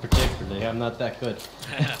 not particularly. I'm not that good.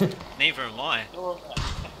 Neither am I. You're on that.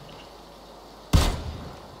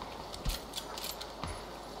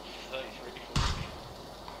 33,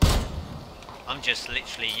 40. I'm just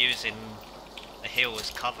literally using the hill as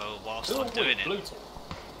cover whilst I'm doing it. Blue team.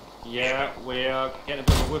 Yeah, we are getting a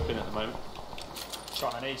bit of a whipping at the moment.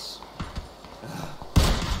 Chinese.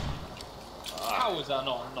 How was that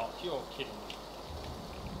not a knock? You're kidding me.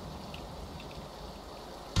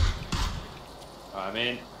 I'm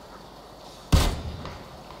in.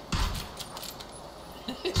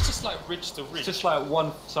 It's just like ridge to ridge. It's just like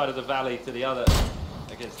one side of the valley to the other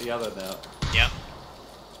against the other now. Yep.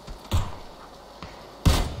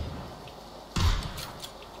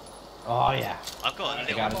 Oh yeah. I've got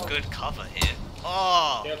a got little it. good cover here.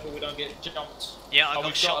 Oh! Careful we don't get jumped. Yeah, I Oh, got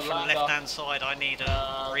we've shot got a from the lander. left hand side. I need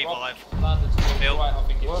a revive. Rob, landed to the Phil. right, I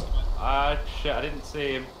think it was. Ah, shit, I didn't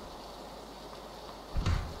see him.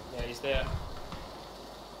 Yeah, he's there.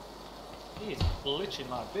 He is glitching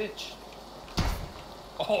like a bitch.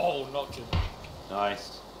 Oh, knocked him.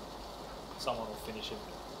 Nice. Someone will finish him.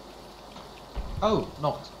 Oh,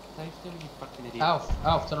 knocked. Stay still, you fucking idiot. Alf,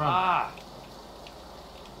 turn around. Ah!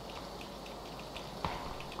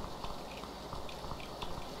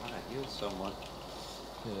 I healed someone.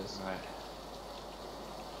 Yes. Right.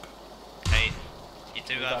 Okay, you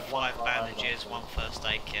do We've have had one 5 right bandages, over. 1 first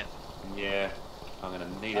aid kit. Yeah, I'm gonna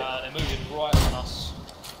need it. They're moving right on us.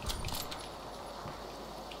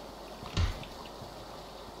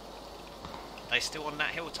 They still on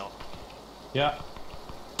that hilltop? Yeah.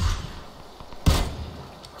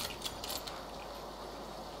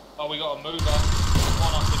 Oh, we got a mover.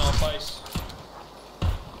 One up in our base.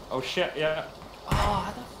 Oh shit, yeah. Oh,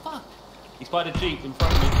 how the fuck? He spied a jeep in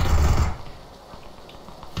front of me.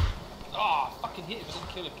 Ah, fucking hit him, I didn't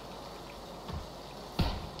kill him.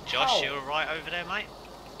 Josh, Ow. you alright over there, mate?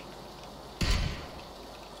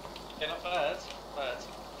 Yeah, not bad.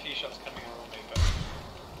 A few shots coming on me, but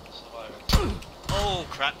surviving. Oh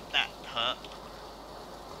crap, that hurt.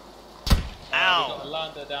 We got a Ow!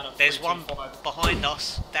 lander down at There's one 325. behind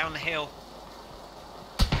us, down the hill.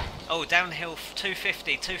 Oh, down the hill,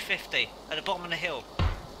 250, 250, at the bottom of the hill.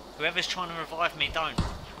 Whoever's trying to revive me, don't.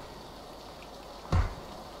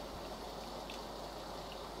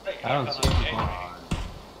 I don't see him.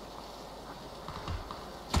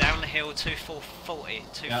 Down the hill, 240,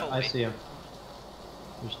 240. Yeah, I see him.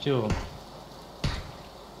 There's 2 of them.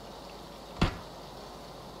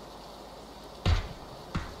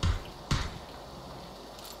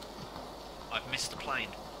 I've missed the plane.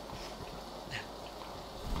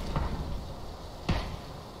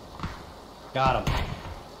 Got him.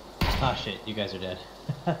 Ah shit, you guys are dead.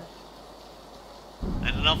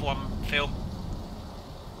 And another one, Phil.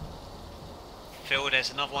 Phil,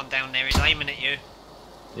 there's another one down there. He's aiming at you.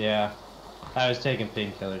 Yeah. I was taking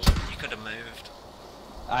painkillers. You could have moved.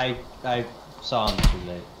 I saw him too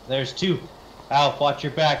late. There's 2. Alf, watch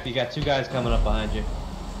your back. You got 2 guys coming up behind you.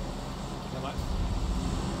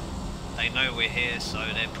 They know we're here, so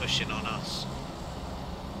they're pushing on us.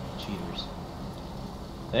 Cheaters.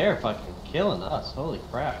 They're fucking killing us. Holy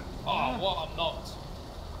crap. Oh, what? I'm knocked.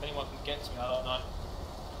 If anyone can get to me, I don't know.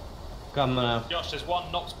 Coming out. Josh, there's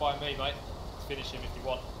one knocked by me, mate. Finish him if you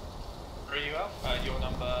want. Where are you at? Your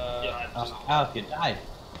number. Yeah, just Alf, you died.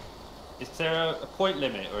 Is there a point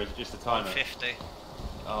limit or is it just a timer? 150.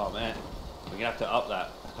 Oh man, we're gonna have to up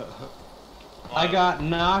that. I got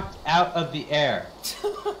knocked out of the air.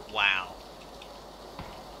 Wow.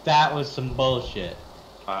 That was some bullshit.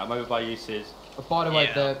 Alright, I'm over by you, Sis. But by the way,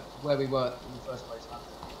 Yeah. where we were in the first place.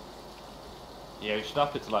 Yeah, we should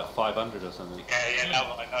up it to like 500 or something. Yeah,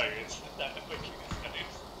 now that I know, it's that quickly this goes.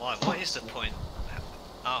 Why? What is the point?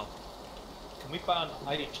 Oh. can we ban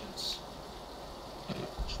agents?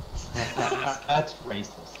 That's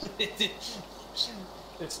racist.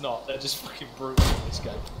 It's not. They're just fucking brutal in this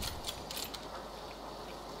game.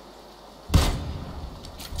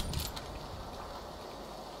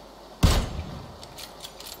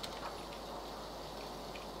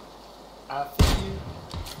 I think you.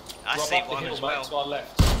 I Rob see up the one hill, as mate, well. to our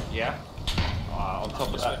left. Yeah? On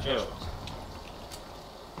top of that hill.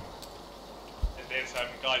 There's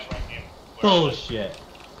guys running in. Bullshit.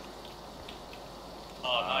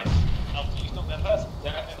 Oh, nice. Alf, you knocked that person.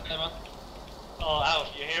 Yeah, man. Oh, Alf,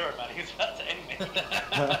 you're a hero, man. He's about to end me.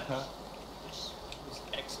 This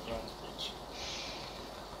excellent round bridge.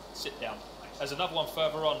 Sit down. There's another one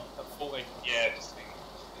further on at 40. Yeah, just think.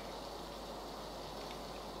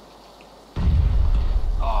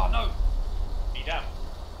 Oh no! Be down.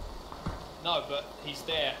 No, but he's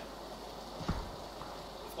there.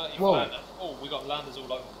 30 Whoa. lander. Oh, we got landers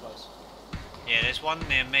all over the place. Yeah, there's one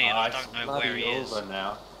near me, and I it's don't know where he bloody is. over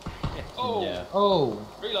now. Oh, Yeah. Oh.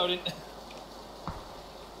 reloading.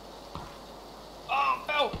 Oh,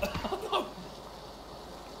 fell! Oh,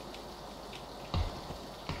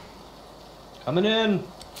 Coming in.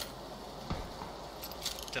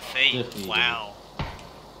 Defeat. Defeated. Wow.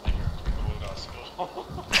 We've all got a score. Oh,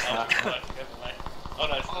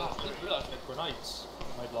 no, it's no! not. I didn't realise they had grenades.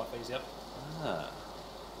 That made life easier. Ah.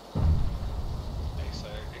 Okay, so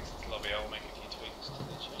exit the lobby. I'll make a few tweaks to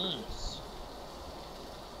the changes.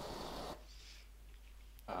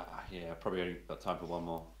 Yeah, probably only got time for one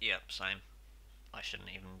more. Yep, same. I shouldn't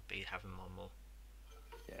even be having one more.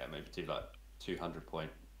 Yeah, maybe do like 200 point.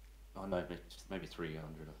 Oh no, maybe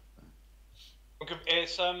 300.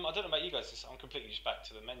 It's I don't know about you guys. I'm completely just back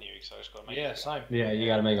to the menu, so I just got to make. Yeah, it. same. Yeah, you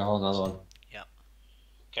gotta make a whole nother one.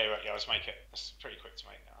 Okay, right. Yeah, let's make it. It's pretty quick to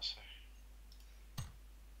make now. So.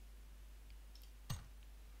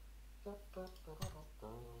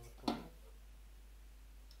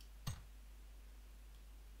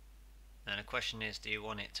 And the question is, do you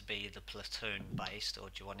want it to be the platoon based, or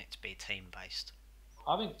do you want it to be team based?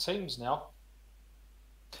 I think teams now.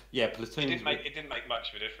 Yeah, It platoon. didn't make much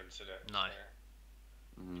of a difference, did it? No.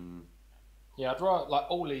 Mm, Yeah, I'd rather like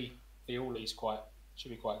Ollie. The Ollie's should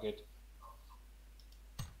be quite good.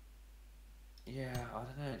 yeah, I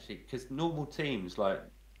don't know actually, because normal teams, like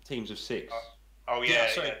teams of 6. Oh Yeah, yeah,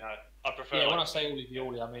 sorry. yeah. No, I prefer. Yeah, like, when I say Ollie the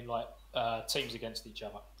Ollie, I mean like teams against each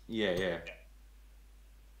other. Yeah, yeah. Okay.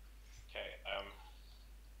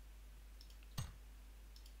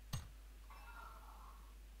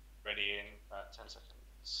 Ready in 10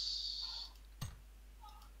 seconds.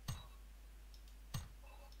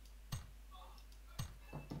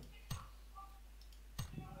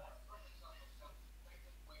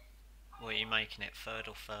 What are you making it, third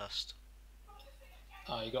or first?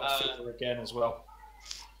 Oh, you got Fiddler again as well.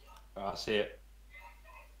 I see it.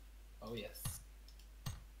 Oh yes.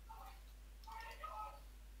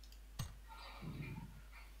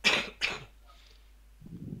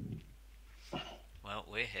 Well,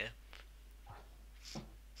 we're here.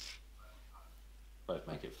 Both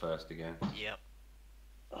make it first again. Yep.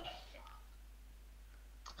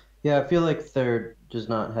 Yeah, I feel like third does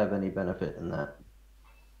not have any benefit in that.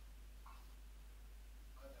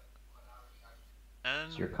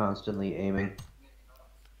 So you're constantly aiming.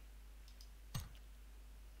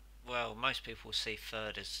 Well, most people see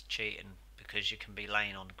third as cheating because you can be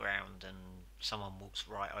laying on the ground and someone walks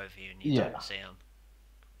right over you and you Yeah. don't see them.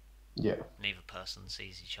 Yeah. Neither person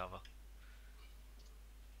sees each other.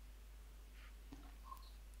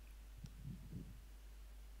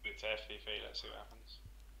 It's FVP. Let's see what happens.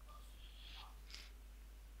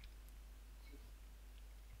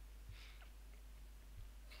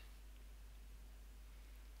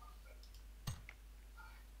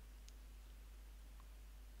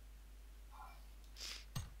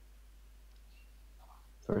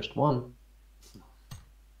 First one.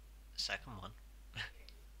 Second one.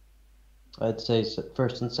 I'd say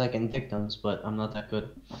first and second victims, but I'm not that good.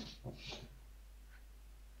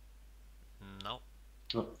 Nope.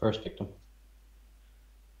 Oh, first victim.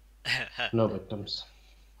 No victims.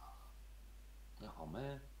 Oh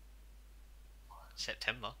man.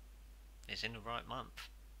 September is in the right month.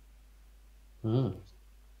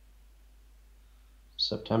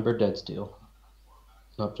 September Dead Steel.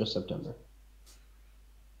 Not just September.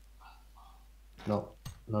 No,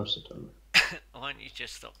 no September. Why don't you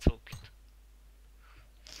just stop talking?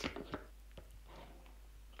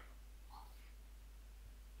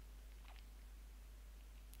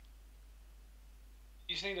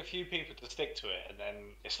 You just need a few people to stick to it, and then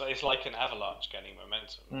it's like an avalanche gaining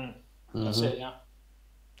momentum. That's it, yeah.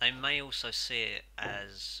 They may also see it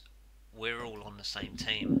as we're all on the same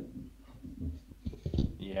team.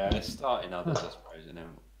 Yeah, let's start in others, I suppose, and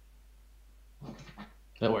then.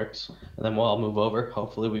 That works. And then we'll all move over.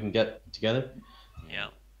 Hopefully we can get together. Yeah.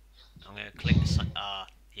 I'm going to click the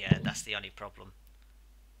yeah, that's the only problem.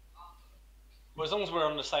 Well, as long as we're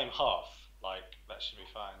on the same half, like that should be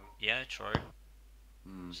fine. Yeah, true.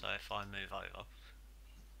 Mm. So if I move over,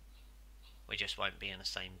 we just won't be in the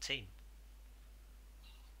same team.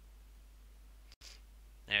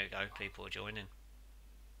 There we go, people are joining.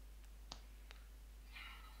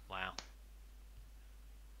 Wow.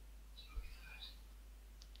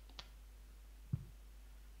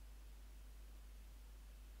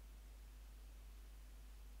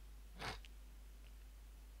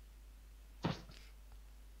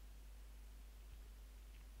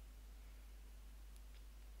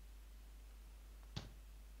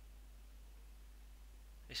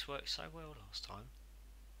 This worked so well last time.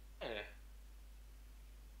 Yeah.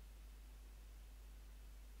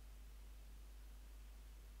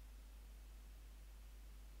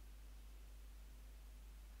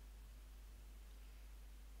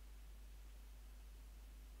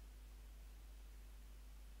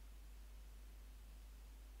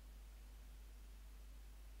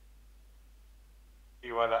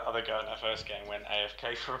 You were that other guy in that first game went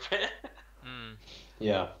AFK for a bit. Hmm.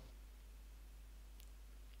 Yeah.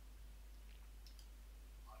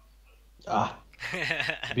 Ah,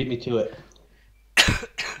 beat me to it.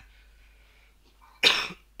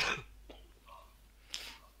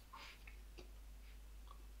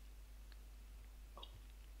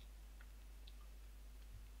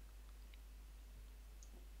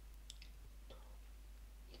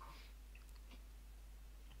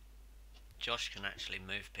 Josh can actually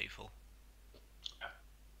move people.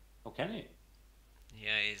 Oh, can he?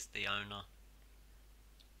 Yeah, he's the owner.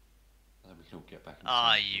 Then we can all get back.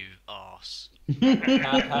 Ah, you arse.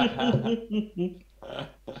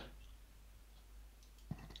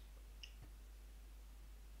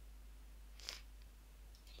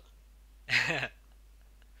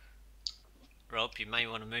 Rob, you may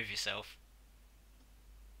want to move yourself.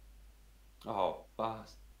 Oh,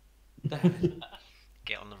 bastard.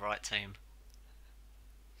 Get on the right team.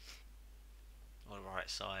 Or the right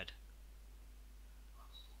side.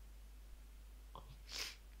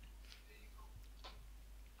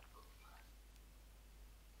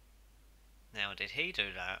 Now, did he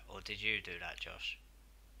do that, or did you do that, Josh?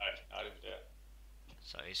 I didn't do it.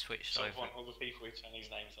 So he switched So I over. want all the people with Chinese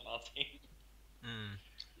names on our team. Hmm.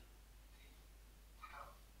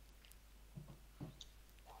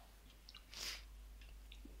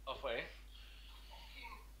 Halfway.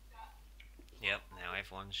 Yep, now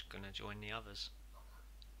everyone's going to join the others.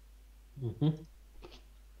 Mhm.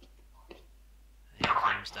 Here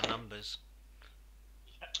comes the numbers.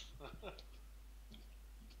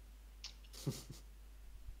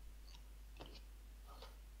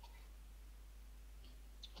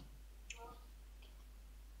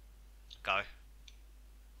 Go.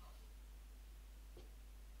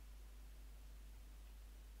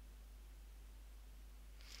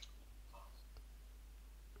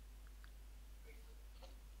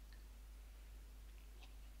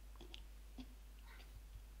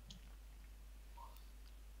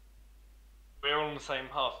 We're all on the same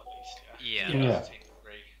half at least, yeah? Yeah. Yeah. Team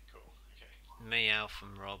 3. Cool. Okay. Me, Alf,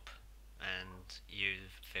 and Rob, and you,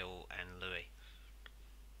 Phil, and Louis.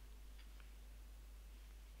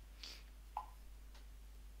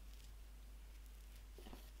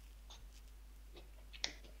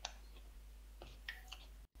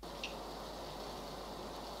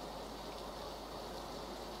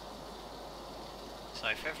 So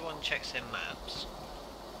if everyone checks their maps,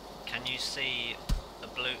 can you see a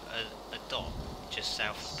dot just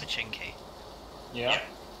south of Pachinki? Yeah.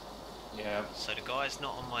 Yeah. So the guy's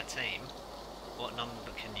not on my team. What number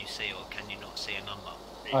can you see, or can you not see a number?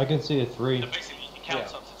 I can see a 3. So basically, it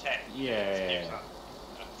counts Yeah. up to 10. Yeah. It gives up.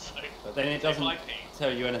 So, But then it so if doesn't I ping,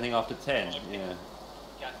 tell you anything after 10. If I Yeah.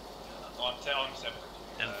 I'm 7.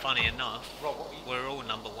 And funny enough, Rob, what are you? we're all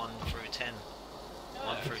number 1 through 10.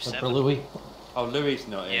 1 through Except 7. for Louis. Oh, Louis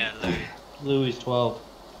not in. Yeah, Louis. Louis 12.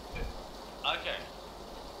 Okay.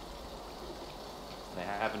 They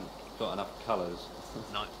haven't got enough colours.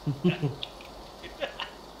 No.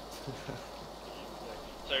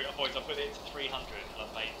 So, boys, I put it to 300 and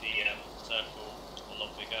I've made the circle a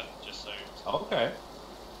lot bigger, just so. Okay.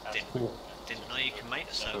 That's Didn't- Cool. Didn't know you can make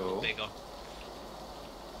the circle Cool. bigger.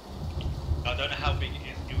 I don't know how big it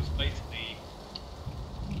is. It was basically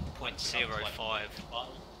 0.05.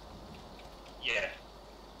 Yeah.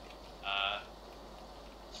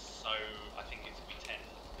 So I think it would be 10,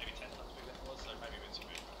 maybe 10 times bigger than it was. So maybe a bit too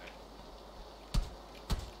big. Okay.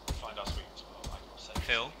 Find our sweet spot. Like I said.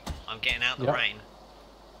 Phil, I'm getting out the Yep. rain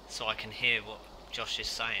so I can hear what Josh is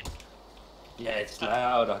saying. Yeah, it's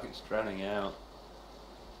loud. Like it's drowning out.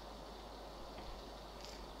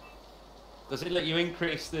 Does it let you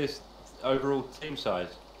increase this overall team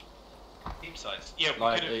size? Team size. Yeah, we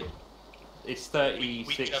Like could have. it's we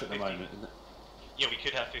 36 could have at the 50. moment, isn't it? Yeah, we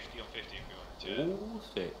could have 50 on 50 if we wanted to. Ooh,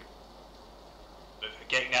 sick. But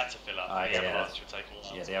getting that to fill up, Ah, the yeah, avalanche that's- would take a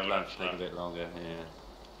while. Yeah, to the avalanche fill take up. a bit longer. Yeah.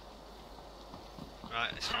 Right,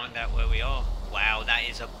 let's find out where we are. Wow, that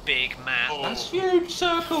is a big map. Oh. That's huge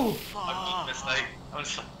circle, I'm a mistake. I'm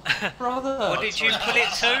sorry. brother. What did you put it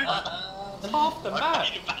to? It's half the map.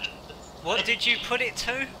 What did you put it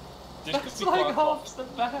to? This That's could be like quite half the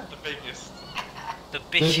map. The biggest. The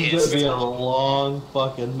This is gonna bitches. be a long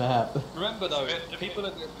fucking map. Remember though, It's a bit- people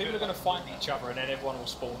are going to find each other, and then everyone will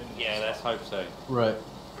spawn in. Yeah, let's hope so. Right.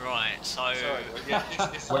 Right, so Sorry. Yeah,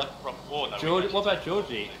 this is like a proper war now. George, what about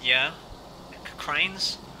Georgie? yeah,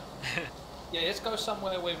 cranes. Yeah, let's go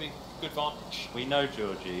somewhere where we good vantage. We know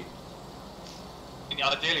Georgie.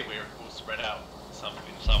 Ideally, we're all spread out in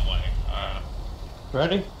some way.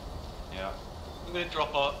 Ready? Yeah. I'm gonna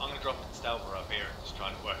drop Stalber up here and just try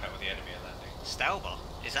and work out where the enemy are landing. Stalber?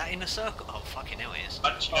 Is that in a circle? Oh, fucking hell it is.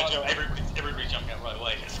 Everybody jumping out right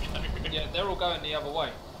away. Let's go. Yeah, they're all going the other way.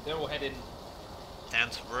 They're all heading Down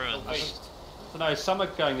to ruins. east. So no, some are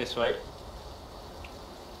going this way.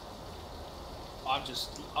 I'm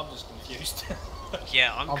just confused.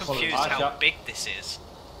 Yeah, I'm I'll follow confused you. how Archer. big this is.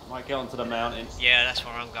 Might get onto the mountains. Yeah, that's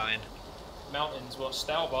where I'm going. Mountains, what,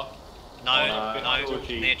 Stalber? No, Oh, no,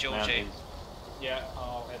 Georgie near Georgie. mountains. Yeah,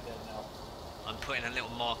 I'll head there now. I'm putting a little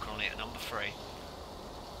marker on it at number 3.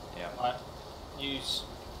 Yeah. Right, use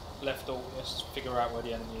left alt, let's figure out where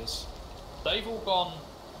the enemy is. They've all gone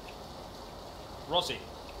Rozzy.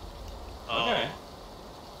 Oh, Okay.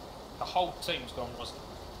 The whole team's gone Rozzy.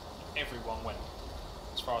 Everyone went,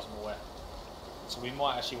 as far as I'm aware. So we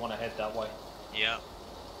might actually want to head that way. yeah.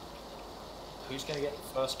 Who's going to get the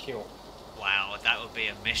first kill? Wow, that would be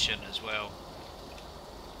a mission as well.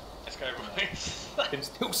 Let's go, boys. You can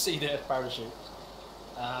still see their parachutes.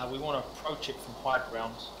 We want to approach it from high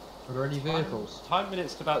ground. Are there any vehicles? Time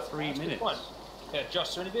minutes to about 3 That's a good minutes. point. Yeah,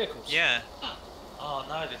 just any vehicles? Yeah. Oh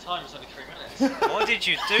no, the time is only 3 minutes. What did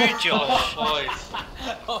you do, Josh?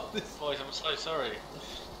 Oh, boys. Boys, I'm so sorry.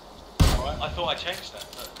 I thought I changed that,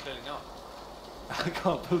 but clearly not. I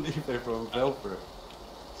can't believe everyone fell for it.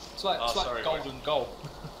 It's like, Oh, it's like sorry, golden goal.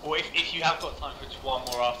 Well, if you have got time for just one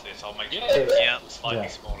more after this, I'll make sure Yeah. it's Yeah. slightly Yeah.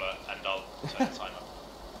 smaller and I'll turn the time up.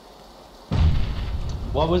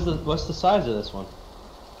 What's the size of this one?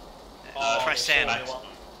 Press it's M. maximum.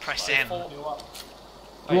 Press They M. fold you up.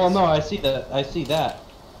 Well, no, I see that.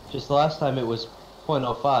 Just the last time it was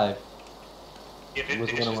 0.05. Yeah, Was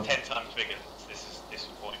this is one of 10 times bigger. This is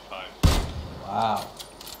 0.5. Wow.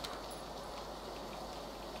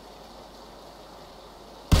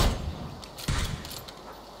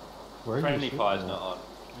 Where are you Friendly shooting fire's at? not on.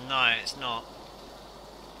 No, it's not.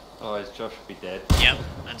 Otherwise Josh would be dead. Yep,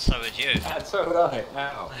 and so would you. And so would I.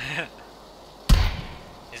 Ow.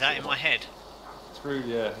 Is that in my head? Through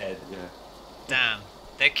your head, yeah. Damn.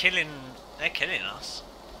 They're killing us.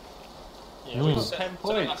 Yeah, Mm. we Got set- 10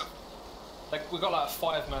 so they're points. like we got like a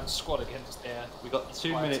 5-man squad against their. We got 2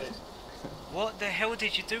 entire minutes. team. What the hell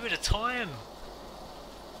did you do with the time?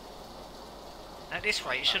 At this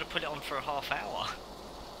rate, you should have put it on for a half hour.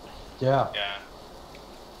 Yeah. Yeah.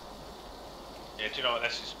 Yeah, do you know what?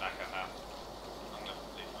 Let's just back up now. I'm gonna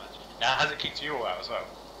leave the match. Now, has it kicked you all out as well?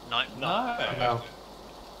 No. No. No.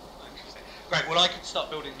 Interesting. Great, well, I can start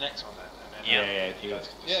building the next one then. And then Yeah. Yeah, you yeah, guys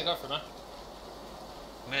can just... Yeah, go for it, man.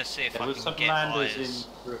 I'm gonna see if There I was can some get landers eyes.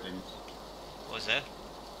 in ruins. Was there?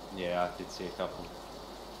 Yeah, I did see a couple.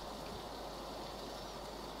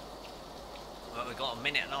 Well, we got a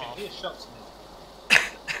minute and a I half. can hear shots now.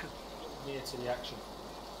 Near to the action.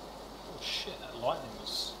 Oh shit, that lightning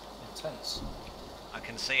was intense. I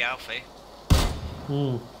can see Alfie.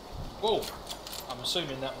 Hmm. Whoa! I'm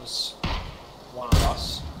assuming that was one of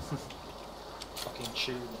us. Fucking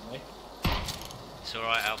shooting at me. It's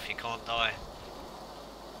alright, Alf, you can't die.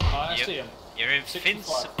 I Yep. see him. You're invincible.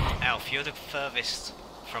 65. Alf, you're the furthest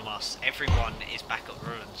from us. Everyone is back at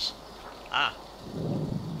ruins. Ah.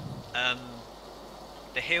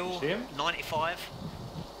 The hill, You see him? 95.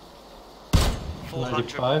 400,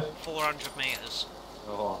 95? 400 metres.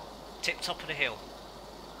 Oh, Tip top of the hill.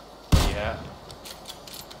 yeah.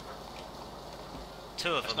 2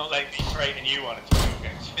 of Let's them. not let me create a new one until your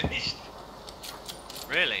game's finished.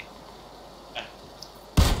 Really?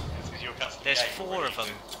 It's 'cause you're custom There's game 4 already, of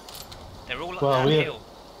them. so- They're all up Well, that we have- hill.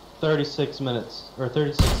 36 minutes or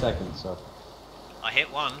 36 seconds. So. I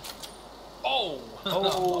hit one. Oh!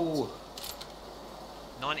 Oh!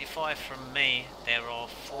 95 from me. There are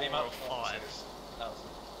 4 Aim or up, 5.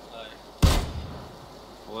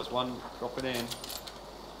 Was one dropping in.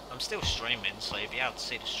 I'm still streaming, so you'll be able to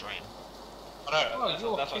see the stream. I know, Oh, that's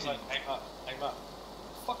you're what I was kidding. like, aim up, aim up.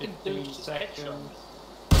 Fucking 15 dude just headshot. seconds.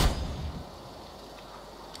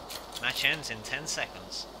 Match ends in 10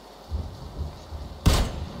 seconds.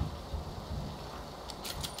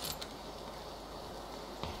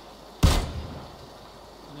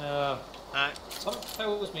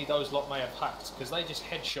 tells me those lot may have hacked because they just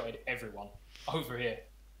headshotted everyone over here.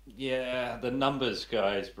 Yeah, the numbers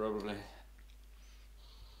guys probably.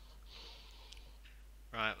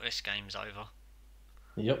 Right, well, this game's over.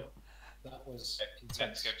 Yep. That was Next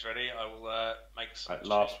intense. game's ready. I will make some Right,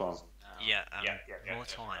 last changes one. now. Yeah, more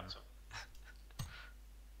time.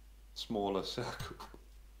 Smaller circle.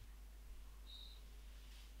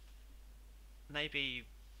 Maybe.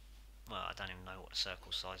 Well, I don't even know what the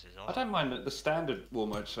circle sizes are. I don't mind the standard war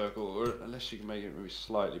mode circle, or unless you can make it maybe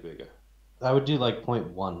slightly bigger. I would do like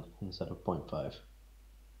 0.1 instead of 0.5.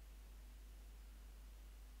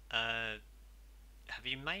 Have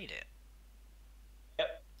you made it?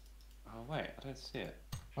 Oh wait, I don't see it.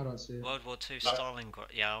 I don't see it. World War II Stalingrad.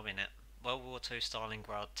 Yeah, I'm in it. World War II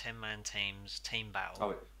Stalingrad 10-man teams team battle.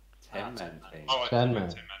 Oh, 10-man team. Oh, 10 10 man. man.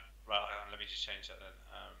 Right, hang on, let me just change that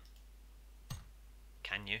then.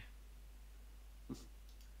 Can you?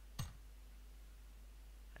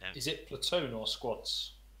 I don't. Is it platoon or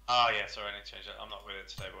squads? Oh yeah, sorry, I need to change that. I'm not with it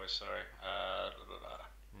today, boys. Sorry. Blah, blah,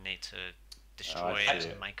 blah. Need to destroy I it see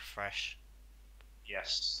and it. make fresh.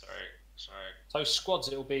 Yes, sorry. So squads,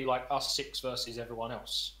 it'll be like us 6 versus everyone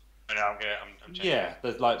else. No, I'm good. I'm changing. Yeah,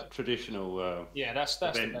 there's like traditional Yeah, that's the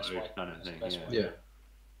event best mode way. kind of That's the thing. best Yeah. way. Yeah.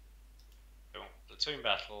 Cool. Platoon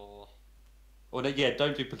battle. Or yeah,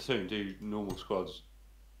 don't do platoon. Do normal squads.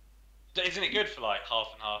 Isn't it good for like half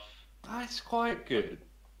and half? That's quite good.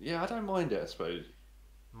 Yeah, I don't mind it. I suppose.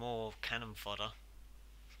 More cannon fodder.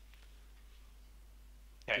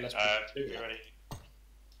 Okay, Let's you do that. ready?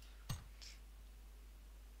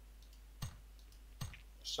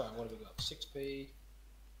 So what have we got? 6p.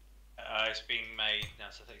 It's being made now,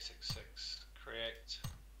 so 36.6. Create.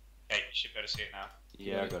 Okay, you should be able to see it now.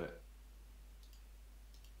 Yeah, I got it.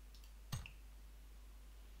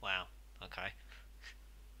 Wow. Okay.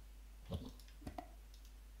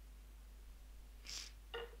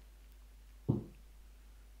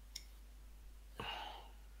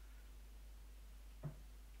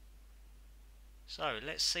 So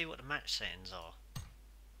let's see what the match settings are.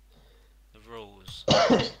 The rules.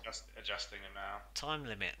 Just adjusting them now. Time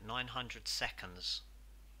limit 900 seconds.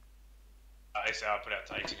 I'll put it up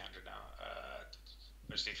to 1800 now.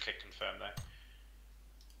 I just need to click confirm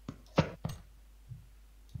though.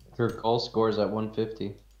 Your goal scores at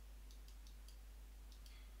 150.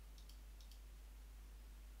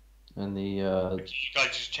 And the You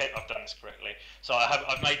guys just check I've done this correctly. So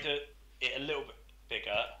I've made it a little bit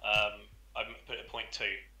bigger. I've put it at 0.2,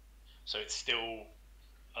 so it's still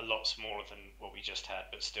a lot smaller than what we just had,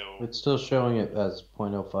 but still. it's still showing it as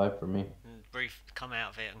 0.05 for me. Brief, come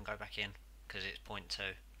out of it and go back in because it's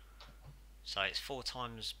 0.2. So it's 4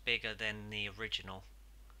 times bigger than the original.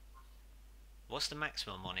 What's the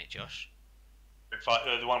maximum on it, Josh?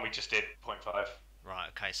 The one we just did, 0.5. Right.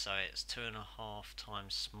 Okay. So it's 2.5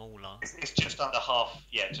 times smaller. It's just under half.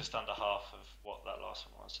 Yeah, just under half of what that last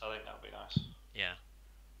one was. So I think that would be nice. Yeah.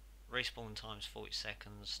 Respawn times 40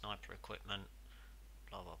 seconds. Sniper equipment.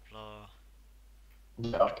 Blah blah blah.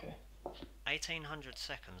 Yeah, okay. 1800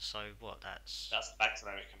 seconds. So what? That's That's the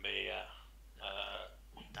maximum it can be. Yeah.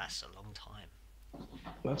 that's a long time.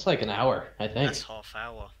 That's like an hour, I think. That's half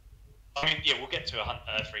hour. I mean, yeah, we'll get to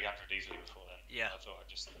 300 easily before then. Yeah. I thought I'd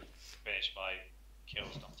just finish by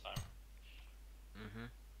kills, not time. Mhm.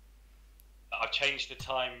 I've changed the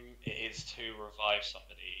time it is to revive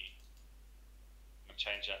somebody. I'm gonna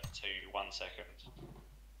change that to 1 second.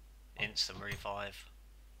 Instant revive.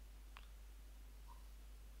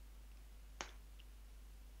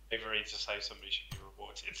 They've agreed to say somebody should be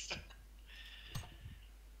rewarded.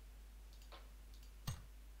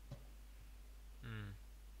 Hmm.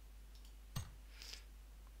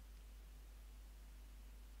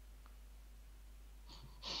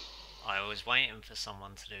 I was waiting for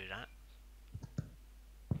someone to do that.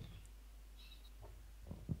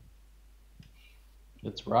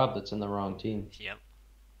 It's Rob that's in the wrong team. Yep.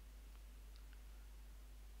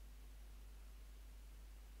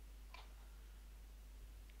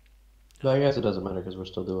 But I guess it doesn't matter because we're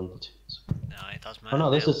still doing platoons. No, it does matter. Oh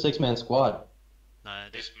no, this now. is 6-man squad. No,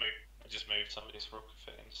 this I just moved somebody's rocket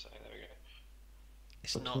fit in, so there we go.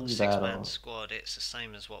 it's not Platoon 6-man battle. squad. It's the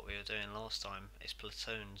same as what we were doing last time. It's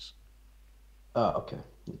platoons. Oh, okay.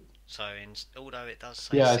 So although it does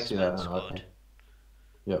say Yeah, I see 6-man that now. squad, Okay.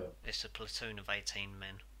 Yep. it's a platoon of 18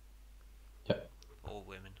 men. Yep. Or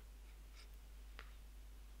women.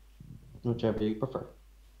 Whichever you prefer.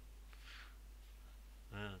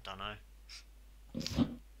 Don't know.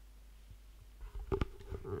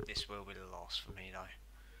 This will be the last for me though.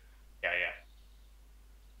 Yeah, yeah.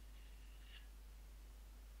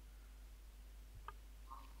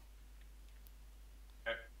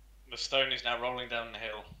 The stone is now rolling down the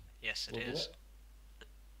hill. Yes, it We'll do is. it.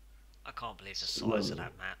 I can't believe the size of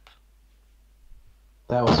that map.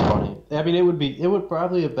 That was funny. I mean, it would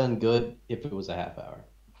probably have been good if it was a half hour.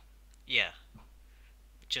 Yeah.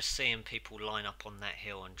 Just seeing people line up on that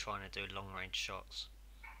hill and trying to do long range shots.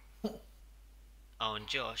 Oh, and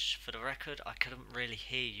Josh, for the record, I couldn't really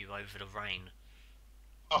hear you over the rain.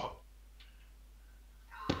 Oh,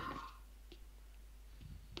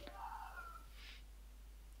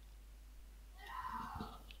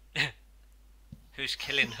 Who's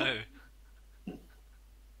killing who?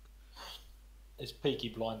 It's Peaky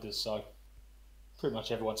Blinders, so pretty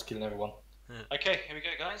much everyone's killing everyone. okay, here we go,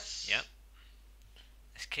 guys. Yep.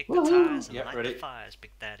 Let's kick the Woohoo. tires and Yep, light ready. the fires,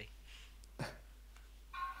 Big Daddy.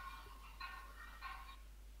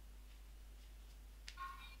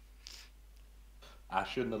 I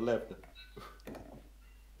shouldn't have left it.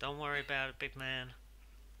 Don't worry about it, big man.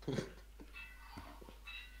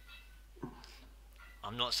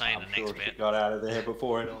 I'm not saying I'm the next sure she bit. got out of there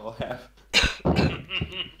before it all happened.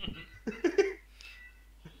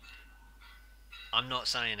 I'm not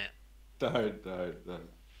saying it. Don't.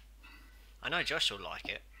 I know Josh will like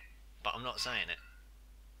it, but I'm not saying it.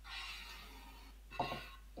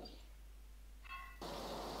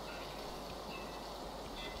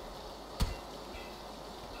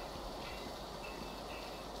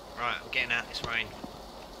 Right, I'm getting out this rain.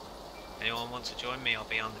 Anyone wants to join me, I'll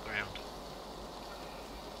be underground.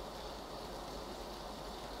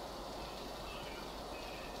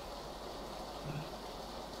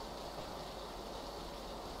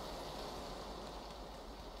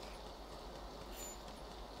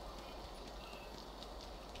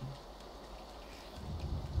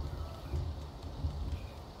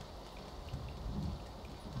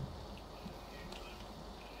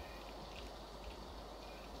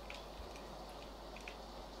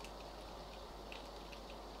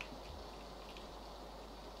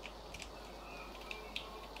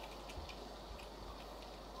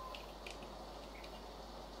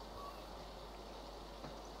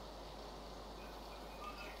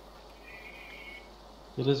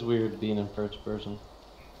 It is weird being in first person.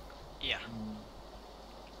 Yeah.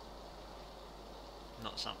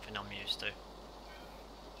 Not something I'm used to.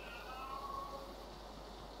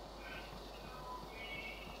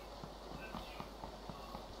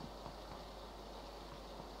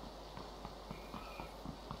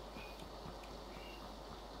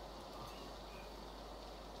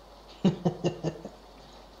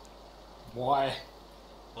 Why?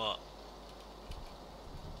 What?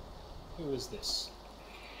 Who is this?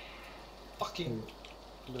 Fucking.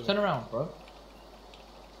 Turn around, bro.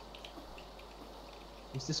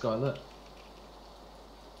 Who's this guy? Look.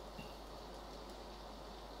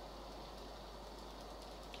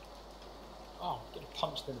 Oh, I'm getting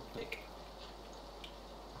punched in the dick.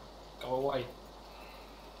 Go away.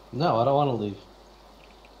 No, I don't want to leave.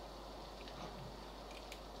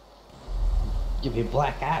 Give me a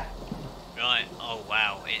black hat. Right, oh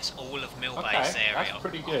wow, it's all of Millbase Okay, area. that's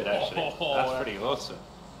pretty good actually. Oh, That's pretty awesome.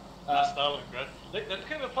 That's that looks good.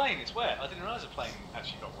 Look at the plane, it's wet. I didn't realise the plane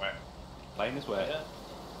actually got wet. Plane is wet. Yeah.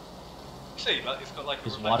 See, like, it's got like a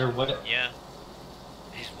Is water reflection. wet? Yeah.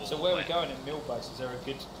 His wall So where are we wet. going in Millbase? Is there a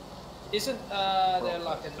good? Isn't there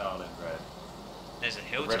like an? Stalingrad. The's a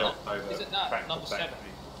The Red hilltop. October Is it that, tractor number 7? factory.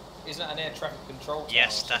 Isn't that an air traffic control tower?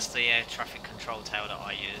 Yes, or that's the air traffic control tower that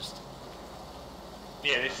I used.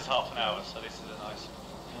 Yeah, this is half an hour, so this is a nice.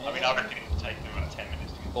 something? I mean, I reckon it would take them about 10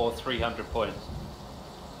 minutes to get. Or 300 points.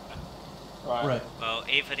 Right. Well,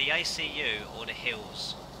 either the ACU or the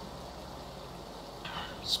hills.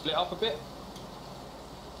 Split up a bit.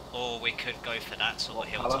 Or we could go for that sort What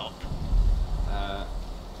of colour? hilltop.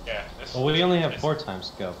 Yeah. This, Well, we only have this- 4 times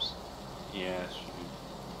scopes. Yeah, shoot.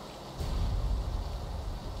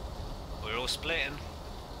 We're all splitting.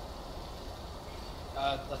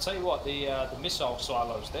 I'll tell you what, the missile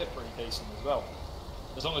silos, they're pretty decent as well.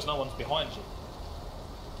 As long as no one's behind you.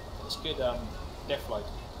 It's good def load.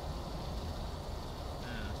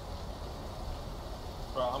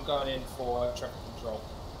 Right, I'm going in for traffic control.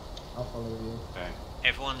 I'll follow you. Okay.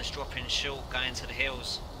 Everyone's dropping short, going to the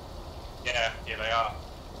hills. Yeah, they are.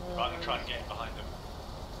 Right, I'm trying to get in behind them.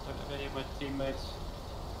 Don't have any of my teammates.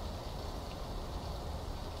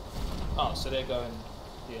 Oh, so they're going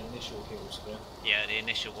the initial hills there. Yeah, the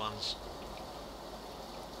initial ones.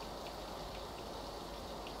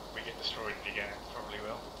 We get destroyed again, probably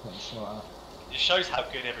will. Get shot at. It shows how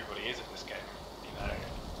good everybody is at this game. You know.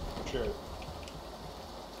 True.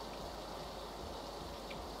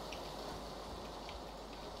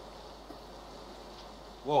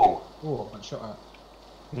 Whoa. Oh, I got shot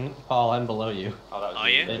at. Paul, I'm below you. Oh, that was Are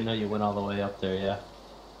you? I didn't know you went all the way up there, yeah.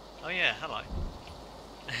 Oh yeah, hello.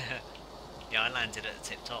 Yeah, I landed at the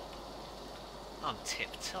tip top. I'm tip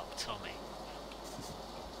top, Tommy.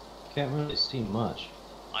 Can't really see much.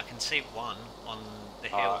 I can see one on the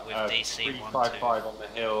hill with DC 355 on the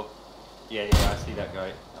hill. Yeah, I see that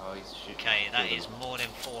guy. Oh, he's shooting. Okay, that is more than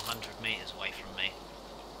 400 meters away from me.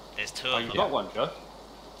 There's two Oh, of you them. got one, Josh?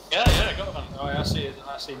 Yeah, I got one. Oh, I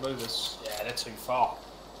see movers. Yeah, they're too far.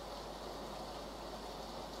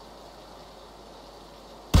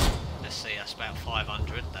 Let's see, that's about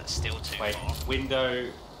 500. That's still too Wait, far. window,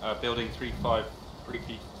 building 35.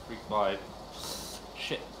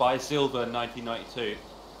 Shit, buy silver 1992.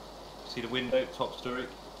 See the window, top story?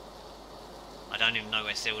 I don't even know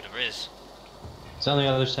where Silder is. It's on the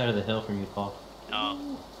other side of the hill from you, Paul.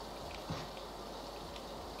 Oh,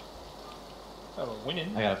 Oh, we're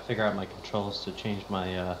winning. I gotta figure out my controls to change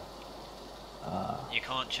my, you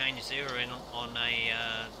can't change zeroing on a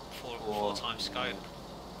four times scope.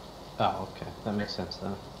 Oh, okay. That makes sense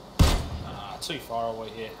then. Too far away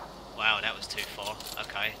here. Wow, that was too far.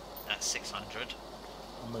 Okay, that's 600.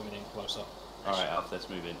 I'm moving in closer. Alright, Alf, let's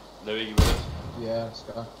move in. Louis, you with us? Yeah, let's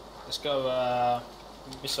go. Let's go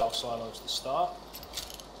missile silos to start.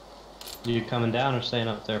 You coming down or staying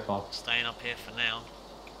up there, Paul? Staying up here for now.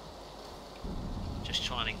 Just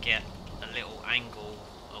trying to get a little angle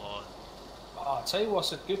or... Oh, I'll tell you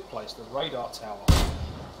what's a good place, the radar tower. Oh,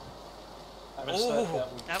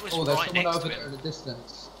 that was Oh, there's right someone next over to there in him. the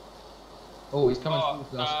distance. Oh, he's coming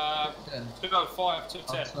towards us. 10. 205,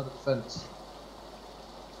 210. Outside of the fence.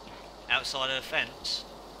 Outside of the fence.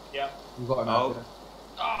 Yeah. You got him Oh. out there.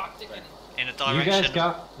 Ah, dick it. In a You direction. guys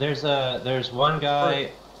got... There's one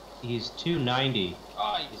guy, he's 290.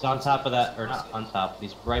 He's on top of that, or not on top,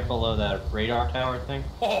 he's right below that radar tower thing.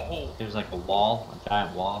 Oh, There's like a wall, a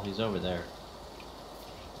giant wall, he's over there.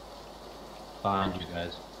 Behind you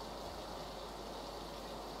guys.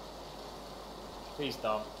 he's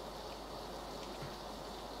done.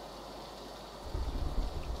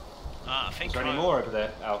 I think Is there any I- more over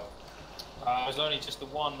there, Alf? There's only just the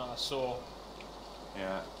one that I saw.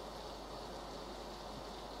 Yeah.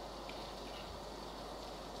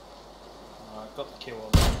 Got the kill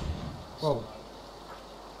on that. Whoa.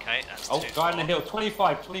 Okay, that's Oh, too guy far. in the hill,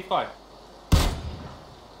 25.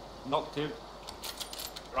 Knocked him.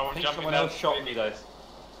 I think someone else shot me though.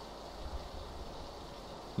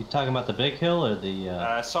 You talking about the big hill or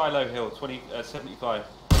the, Silo Hill, 75.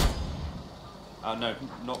 Oh no,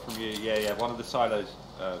 not from you. Yeah, one of the silos,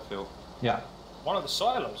 Phil. Yeah. One of the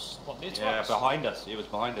silos. What, near to Yeah, us? behind us. It was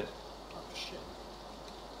behind us. Oh, shit.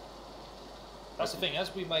 That's the thing,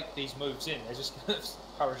 as we make these moves in, they're just going to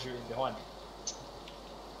parachute in behind.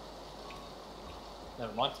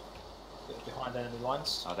 Never mind. Get behind enemy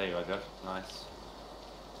lines. Oh, there you are, Josh. Nice.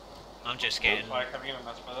 I'm just getting... Fire coming in,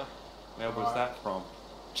 that's better. Where was Right. that from?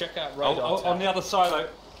 Check out Oh, radar on tower. the other silo.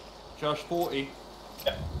 Josh, 40.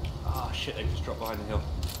 Yep. Ah, shit, they just dropped behind the hill.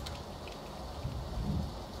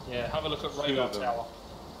 Yeah, have a look at Two radar of them. tower.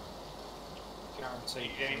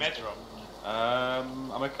 Guaranteed. Any meds, Rob?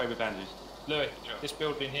 I'm okay with bandages. Louis, Sure. this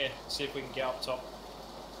building here. See if we can get up top.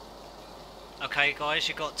 Okay, guys,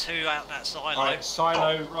 you got two out that silo. Alright,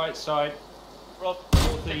 silo, right side. Rob, pick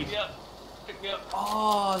Northeast. me up. Pick me up.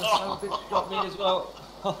 Oh, the son of a bitch got me as well.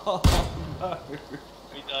 Oh, no.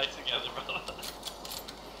 We died together, brother.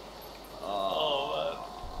 Oh,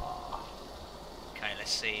 Okay,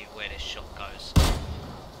 let's see where this shot goes.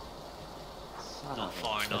 son Not of a-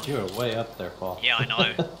 far But enough. you were way up there, Paul. Yeah, I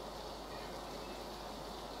know.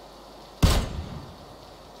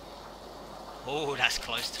 Oh, that's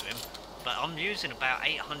close to him. But I'm using about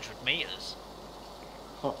 800 meters.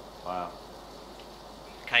 Wow.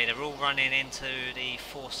 Okay, they're all running into the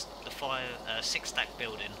six stack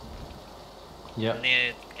building Yep.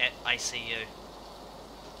 near ACU.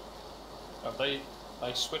 Have they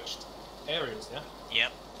switched areas, yeah?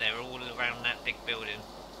 Yep, they're all around that big building.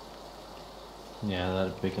 Yeah,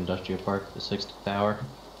 that big industrial park, the 6th tower.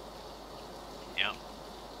 Yep.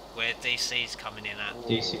 Where DC's coming in at.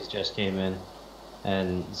 DC's just came in,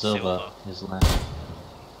 and Silva. Zilva is landing.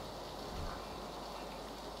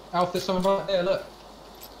 Alf, there's someone right there, look.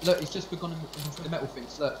 Look, he's just gone in through the metal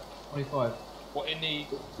things, look. 25. What in the...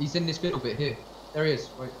 He's in this middle bit here. There he is,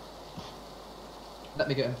 wait. Let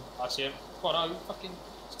me get him. I see him. Come on, no, fucking...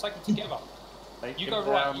 Let's take them together. Take You him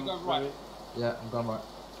go right, down, you go right. Louis. Yeah, I'm going right.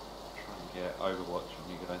 Try and get Overwatch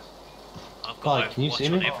from you guys. I've Paul, got can you Overwatch see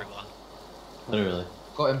on me? everyone. Literally.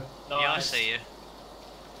 Got him. Yeah, I Nice. see you.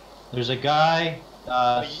 There's a guy, Louis, you've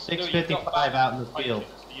got 655 out in the that. field,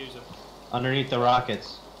 To use them. underneath the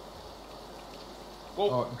rockets. Whoa,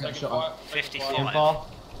 Oh, I'm getting taking shot fire, at. taking 55. fire. Him, Paul?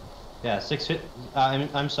 Yeah,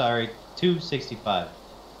 I'm sorry, 265.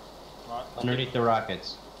 Right. Underneath the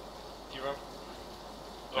rockets. You roll?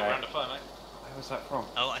 Oh, Okay. round of fire, mate. Where was that from?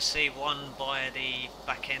 Oh, I see one by the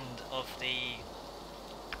back end of the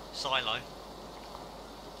silo.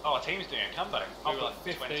 Oh, our team's doing a comeback. We Up were at like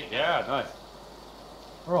 50. 20 down. Yeah, nice.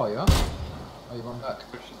 Where are you? Oh, you run back.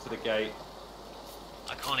 Push into the gate.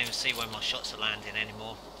 I can't even see where my shots are landing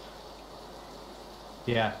anymore.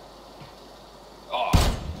 Yeah. Oh,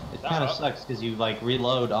 It That kind of up. sucks because you like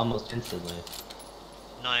reload almost instantly.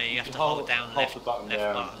 No, you have can to hold down hold left, the button left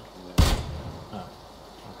down. button. Yeah. Oh.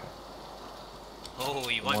 Oh,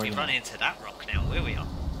 you won't be Morning. running into that rock now, will you?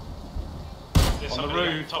 There's On the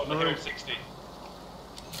somebody roof, top on of the the hill, roof. 60.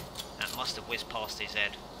 That must have whizzed past his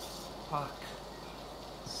head. Fuck.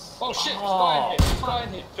 oh shit! Oh. There's a guy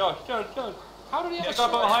in here. Josh. How did he have There's a a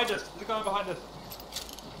guy shot? behind us. There's a guy behind us.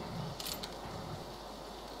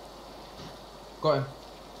 Got him.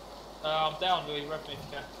 I'm down, Louis. Rev me if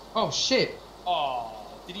you can. Oh shit! Oh,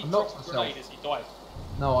 did he I drop knocked a myself. grenade as he died?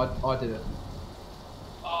 No, I did it.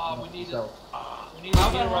 Ah, Knocked we need a, myself. we need a How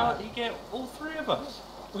the hell hero. did he get all three of us?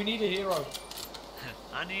 We need a hero.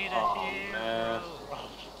 I need a Oh, hero. man.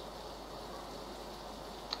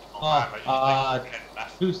 Oh, man, I just think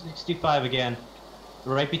that's 265 again.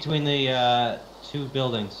 Right between the two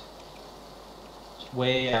buildings. Just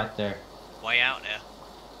way out there. Way out there.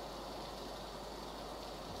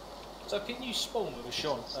 So can you spawn with a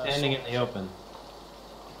shot? Standing in the open.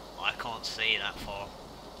 I can't see that far.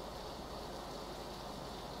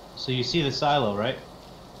 So you see the silo, right?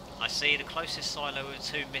 I see the closest silo with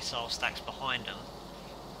 2 missile stacks behind them.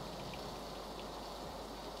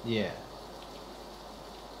 Yeah.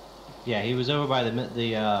 Yeah, he was over by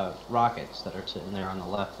the rockets that are sitting there on the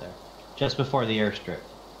left there. Just before the airstrip.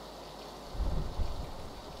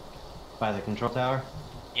 By the control tower.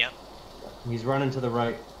 Yep. He's running to the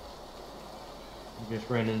right. He just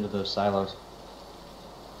ran into those silos.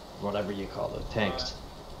 Whatever you call those tanks.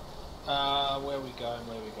 Where we going?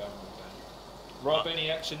 Rob, any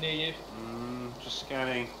action near you? Just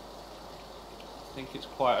scanning. I think it's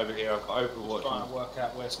quiet over here. I've got Overwatch. Trying to work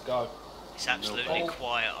out where to go. It's absolutely Oh.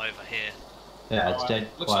 quiet over here. Yeah, it's Alright, dead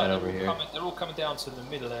looks quiet like over they're here. all they're all coming down to the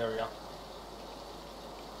middle area.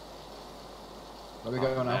 Where we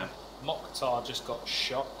go now? man. Mokhtar just got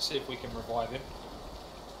shot. See if we can revive him.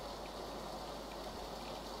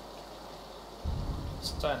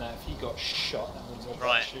 Saying that if he got shot, that means they're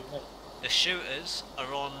Right. shooting it. The shooters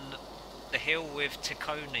are on the hill with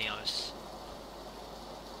Tikonios.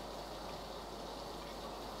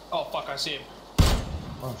 Oh fuck! I see him.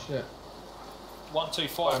 Oh shit.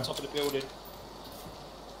 125 on top of the building.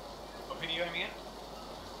 What pin are you aiming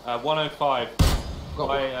at? 105 Got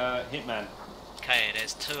by one. Hitman. Okay,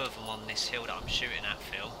 there's 2 of them on this hill that I'm shooting at,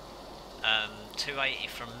 Phil. 280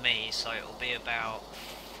 from me, so it'll be about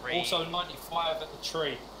 300 Also 95 at the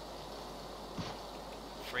tree.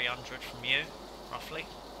 from you, roughly.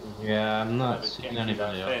 Yeah, I'm not It's seeing getting through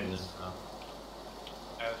anybody that up in fence. this.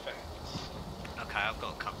 Perfect. Okay, I've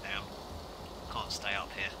got to come down. Can't stay up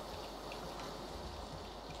here.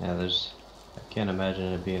 Yeah, there's. I can't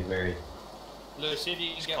imagine it being very. Lewis, if you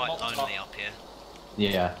can It's get quite Mokhtar. lonely up here.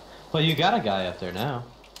 Yeah. Well, you got a guy up there now.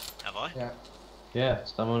 Have I? Yeah. Yeah,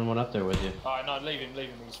 someone went up there with you. Alright, no, leave him.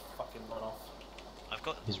 He's fucking run off. I've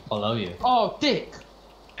got He's below you. Oh, dick!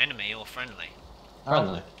 enemy or friendly.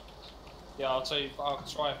 Friendly. Yeah, I'll tell you. I'll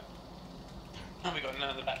try. And we got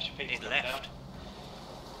another batch of people He's coming left.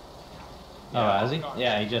 Oh, Yeah, has he? I'll-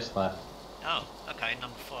 Yeah, he just left. Oh, okay,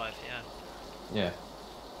 number 5, yeah. Yeah.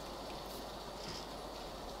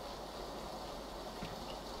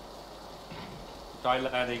 Guy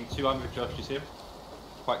landing 200, Josh, you see him?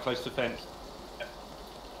 Quite close to fence.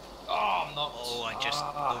 Oh, I'm not. Oh, I just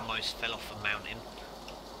almost fell off a mountain.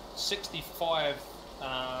 65.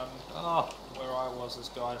 Oh, Where I was, as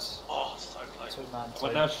guys. Oh, so close. 2-man what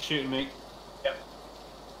team. now? She's shooting me. Yep.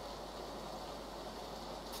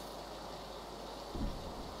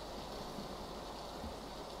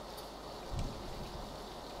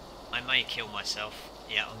 I may kill myself.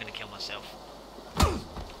 Yeah, I'm gonna kill myself.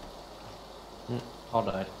 All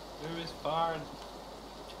died. Who is firing?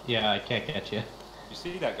 Yeah, I can't catch you. You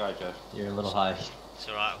see that guy, Josh? You're a little high. It's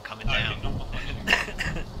alright, I'm coming No, down. I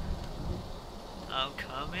didn't. I'm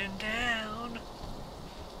coming down.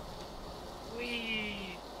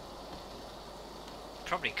 Whee!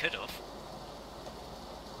 Probably could have.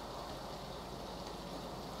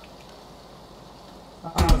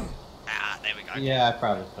 Ah, there we go. Yeah, I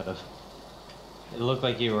probably could have. It looked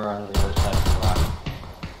like you were on the other side of the rock.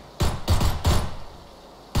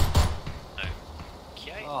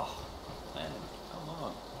 Okay. Oh, man, come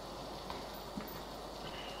on.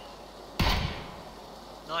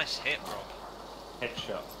 Nice hit, Rob.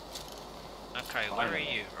 Headshot. Okay, where are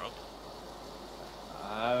you, Rob?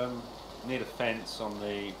 Near the fence on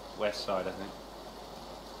the west side, I think.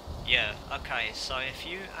 Yeah, okay, so if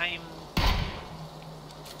you aim...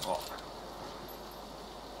 Oh,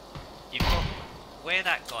 You've got... Where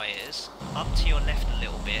that guy is, up to your left a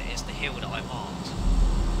little bit is the hill that I marked.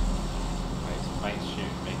 mate's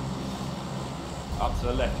shooting me. Up to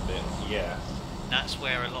the left a bit, yeah. That's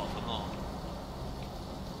where a lot of them are.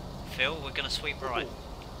 Phil, we're gonna sweep right.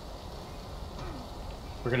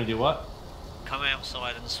 We're gonna do what? Come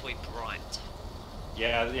outside and sweep right.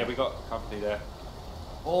 Yeah, we got company there.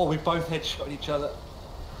 Oh, we both headshot each other.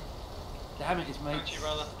 Damn it, his mate.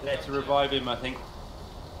 There to revive him, I think.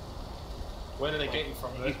 Where did they get you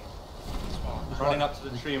from, Luke? He's running up to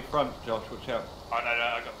the tree in front, Josh, watch out. Oh no,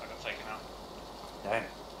 I got taken out. Damn.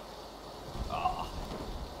 Ah.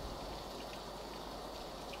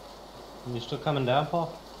 You still coming down,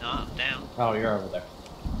 Paul? No, I'm down. Oh, you're over there.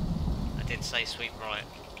 I did say sweep right.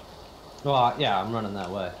 Well, yeah, I'm running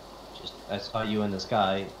that way. Just I saw you and this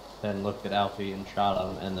guy, then looked at Alfie and shot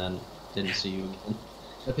him, and then didn't see you again.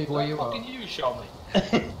 The people where you are. Fucking you shot me.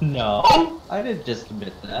 No, I didn't just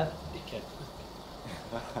admit that. Dickhead.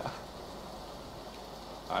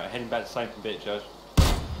 Alright, heading back the same bit, Josh.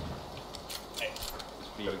 Hey.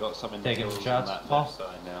 We've got some in the Taking hills on shots, that Paul? left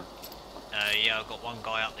side now. Yeah, I've got one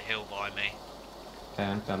guy up the hill by me. Okay,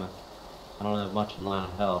 I'm coming. I don't have much in line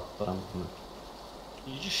of health, but I'm coming.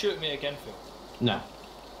 Did you just shoot me again, Phil? No. Okay,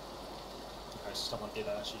 so someone did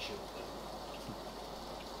actually shoot me.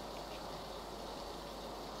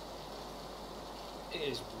 It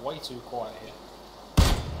is way too quiet here.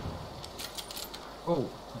 Oh,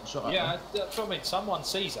 shot at Yeah, me. that's what I mean. Someone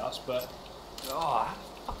sees us, but Oh,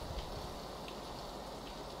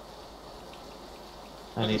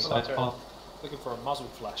 Any Looking for like sights, Paul? looking for a muzzle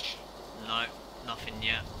flash. No, nothing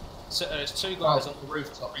yet. So, there's two guys Oh, on the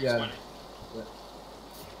rooftop. yeah. 20.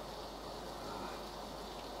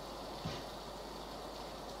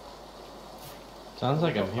 Sounds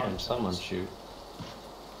like I'm hearing someone shoot.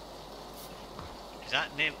 Is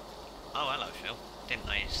that near... Oh, hello, Phil. Didn't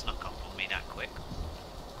know you snuck up on me that quick.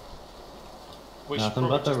 We should Nothing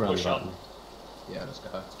probably but the just run push on. button. Yeah, let's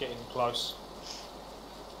go. It's getting close.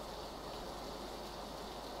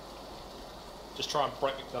 Just try and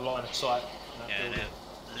break the line of sight. in that Yeah, building.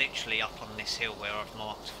 they're literally up on this hill where I've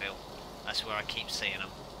marked Phil. That's where I keep seeing them.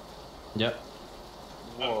 Yep.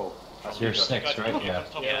 whoa. That's You're you, Josh. six, right? Look Yeah. on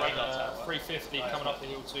top of Yeah, the radar tower. 350 coming up the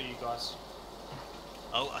hill to you guys.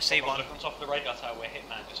 Oh, I see one. Look on top of the radar tower where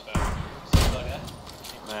Hitman just fell. See the guy there?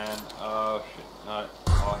 Man, oh shit, no.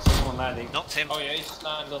 Oh, I see someone landing. Knocked him. Oh yeah, he's just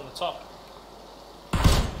landed on the top.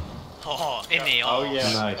 Oh, in the Oh, arse.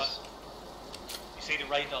 yeah. Nice. You see the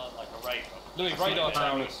radar, like a radar. Louis, I see radar him down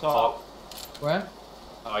tower the is top. Where?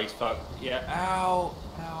 Oh, he's fucked. Yeah, ow!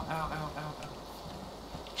 Ow, ow, ow, ow, ow.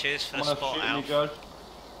 Cheers for the Someone else spot, shooting me, Alf. Josh.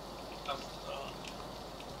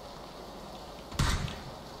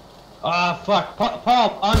 Ah, fuck.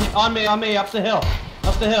 Paul, on me, up the hill.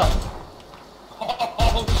 Up the hill.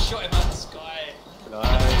 Oh, shot him out the sky.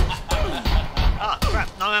 Nice. Ah, crap,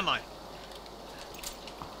 no ammo.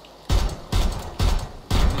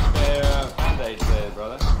 There, band-aids there,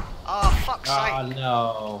 brother. Ah, fuck's Ah, sake.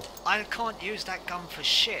 no. I can't use that gun for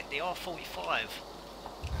shit, the R45.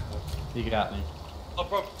 You got me. Oh,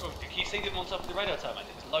 bro, can you see them on top of the radar tower, mate?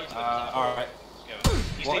 There's loads of them. Alright.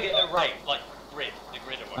 You see the array, like grid, the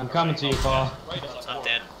grid of I'm coming to you, Paul. Radar I'm tower.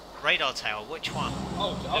 dead. Radar tower, which one?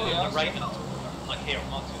 Oh, Oh, oh yeah, the I see radar, like here,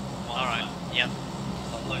 marked it. Alright, yep.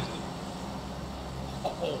 Like loads of them.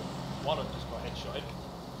 Oh, one of them just got headshotted.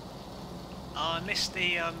 Oh, I missed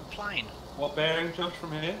the plane. What bearing, Josh,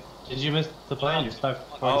 from here? Did you miss the plane? Just about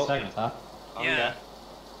 40 Oh. seconds, huh? Oh, Yeah.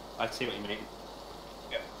 I see what you mean.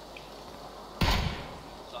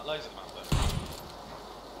 It's like loads of them out there.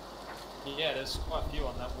 Yeah, there's quite a few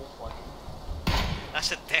on that walkway.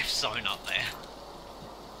 That's a death zone up there.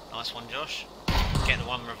 Nice one, Josh. Get the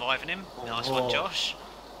one reviving him. Nice one, Oh. Josh.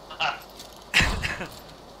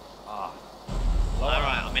 Ah.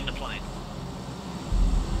 Alright, I'm in the plane.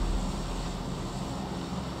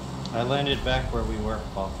 I landed back where we were,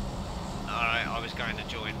 Paul. Alright, I was going to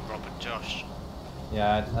join Rob and Josh.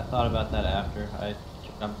 Yeah, I thought about that after I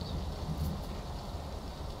jumped.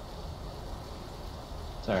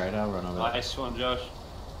 It's alright, I'll run over there. Nice one, Josh.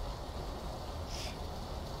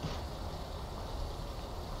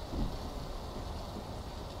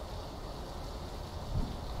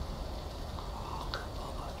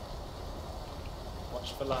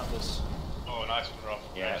 Watch for landers. Oh, nice one, Rob.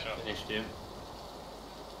 Yeah, Great shot. finished him.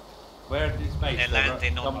 Where are these mates? They're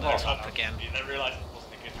landing on Jump the off. top again. You don't realise it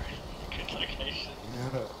wasn't a good location.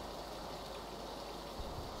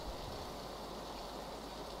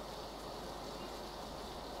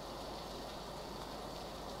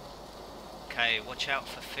 Okay, watch out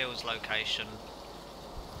for Phil's location.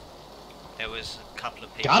 There was a couple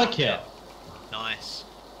of people. Got a up kill. there. Nice.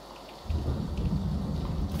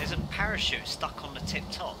 There's a parachute stuck on the tip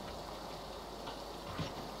top.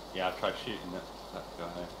 Yeah, I tried shooting that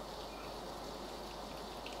guy.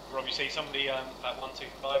 Rob, you see somebody at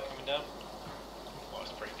 125 coming down? Well,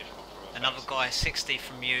 it's pretty difficult for a Another fancy. guy 60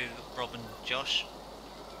 from you, Rob and Josh.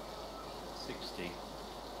 60.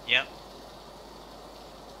 Yep.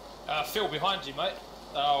 Phil, behind you, mate.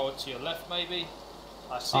 Oh, to your left, maybe.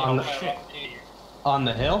 I see On a the player ship. up near you. On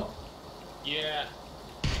the hill? Yeah.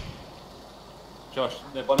 Josh,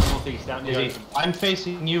 they're one northeast down Is the he, open. I'm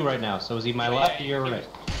facing you right now, so is he my left or your he right?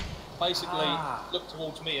 was- Basically, Ah. look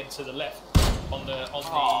towards me and to the left on the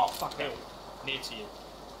Oh, fuck hill it. near to you.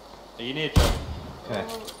 Are you near, Josh? Okay.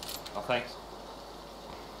 Oh, thanks.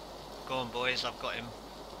 Go on, boys, I've got him.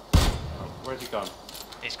 Oh, where's he gone?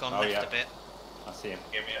 He's gone Oh, left yeah. a bit. I see him.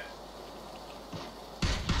 Give me it.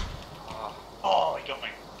 Oh, Oh, he got me.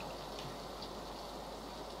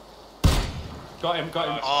 got him, got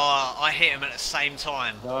him. Oh, I hit him at the same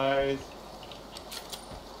time. Nice.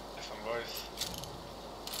 If I'm both.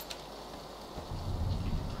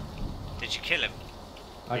 Did you kill him?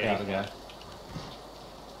 I Yeah, got the guy.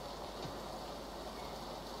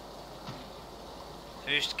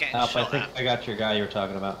 Who's getting Alp, I shot think at? I got your guy you were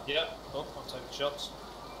talking about. Yeah. Oh, I'm taking shots.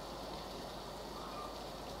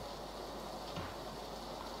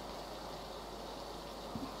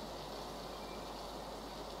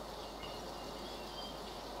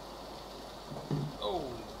 Oh,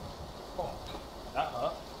 fuck. That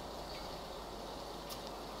hurt.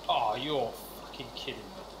 Oh, you're fucking kidding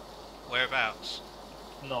me. Whereabouts?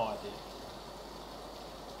 No idea.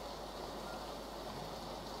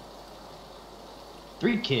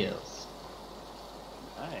 Three kills.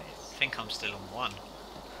 I Nice. think I'm still on one.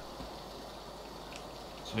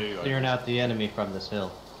 2. Clearing out the enemy from this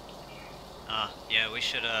hill. Ah, yeah, we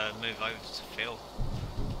should move over to Phil.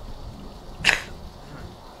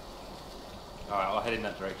 Alright, I'll head in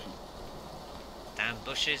that direction. Damn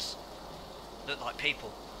bushes. Look like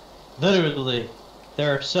people. Literally,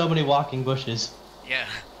 there are so many walking bushes. Yeah.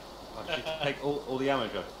 Oh, did you take all the ammo,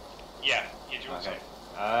 Josh? Yeah, yeah, do you want Okay.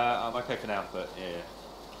 some? I'm okay for now, but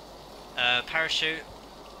yeah. Parachute,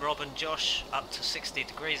 Rob and Josh up to 60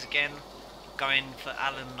 degrees again. Going for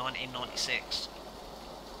Alan 1996.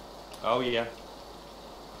 Oh, yeah.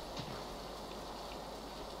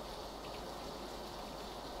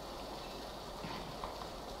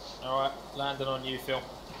 Alright, landing on you, Phil.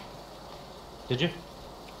 Did you?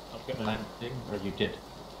 I'm gonna. Landing? Or you did?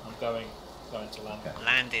 I'm going to land. Okay.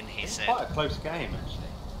 Landing, he It's said. quite a close game, actually.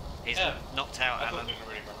 He's Yeah. knocked out I thought Alan. we didn't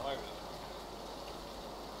really run over them.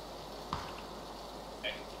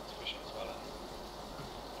 Okay, let's push it as well then.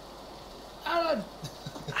 Alan!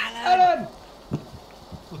 Alan!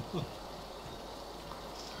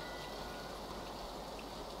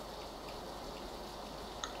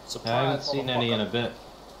 Surprise, I haven't seen any in a motherfucker. bit.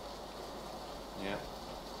 Yeah.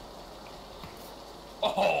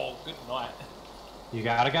 Oh, good night. You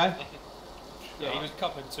got a guy? Yeah, he was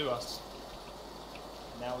coming to us.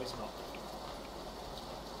 Now he's not.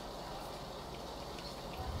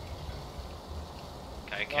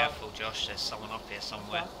 Okay, careful, Josh. There's someone up here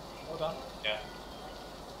somewhere. Well done. Yeah,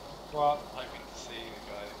 Right. hoping to see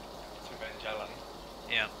the guy to avenge Alan.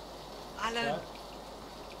 Yeah. Alan! Okay.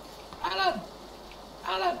 Alan!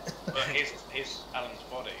 Alan! But here's Alan's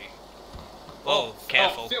body. Whoa,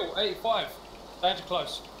 careful. Oh, Phil, 85. Danger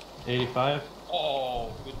close. 85?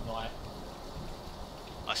 Oh, good night.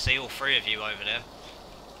 I see all three of you over there.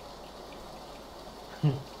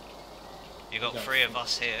 You got Okay. three of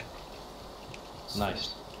us here. Nice.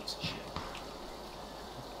 Piece of shit.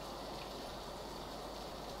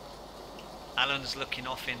 Alan's looking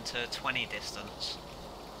off into 20 distance.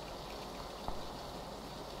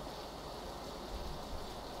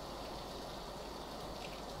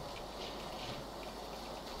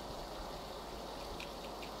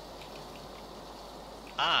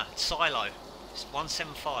 Ah, silo. It's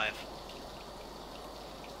 175.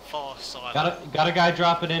 Far silo. Got a guy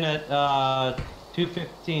dropping in at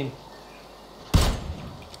 215.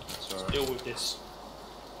 That's alright. Deal with this.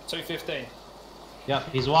 215. Yep,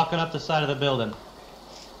 he's walking up the side of the building.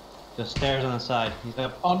 The stairs on the side. He's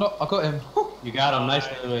up. Oh no, I got him. You got him. Nice,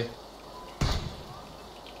 Nice. Louis.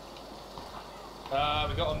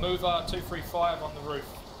 We got a mover, 235 on the roof.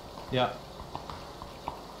 Yep.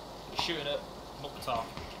 He's shooting at Mukhtar.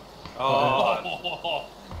 Oh,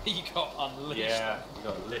 He got unleashed. yeah. You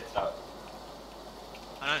got lit up.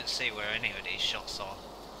 I don't see where any of these shots are.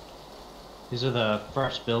 These are the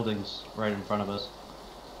first buildings right in front of us.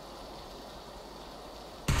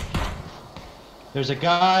 There's a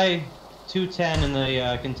guy 210 in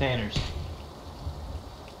the containers.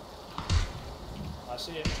 I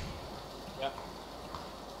see it. Yep.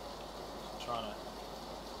 Trying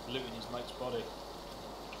to loot in his mate's body.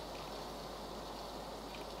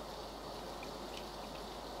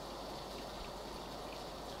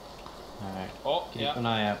 Alright. Oh, Keep yeah. an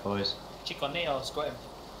eye out, boys. Chiconeo's got him.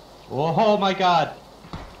 Oh my god!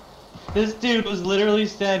 This dude was literally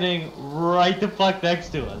standing right the fuck next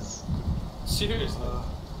to us. Seriously?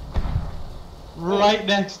 Right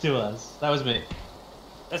next to us. That was me.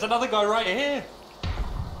 There's another guy right here.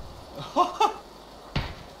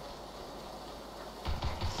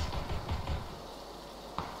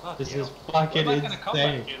 This is fucking We're not gonna come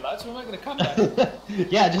back insane. here, lads. We're not gonna come back.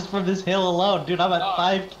 Yeah, just from this hill alone. Dude, I'm at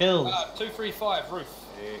 5 kills. 235 roof.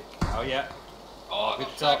 Oh yeah. Oh, Good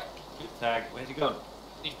good tag. tag. Good tag. Where's he gone?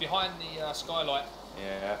 He's behind the skylight.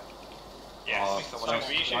 Yeah. Yes, Oh, someone else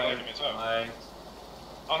were you shooting at him as well? Nice.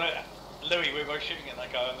 Oh no, Louis, we were both shooting at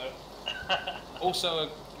that guy on the. Also,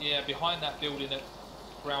 yeah, behind that building at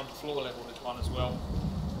ground floor level, there's one as well.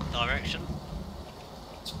 Direction.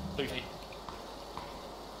 2 feet.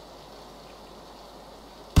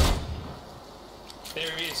 There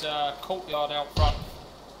is a courtyard out front.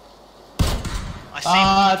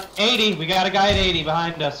 I see 80. We got a guy at 80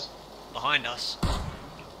 behind us. behind us.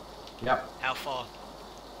 Yep. How far?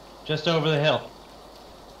 Just over the hill.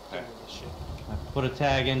 Okay. Shit. I put a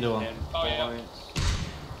tag into him. 10 Oh, yeah. points.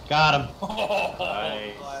 Got him.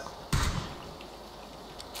 Nice.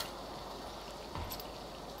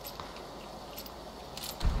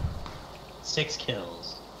 Six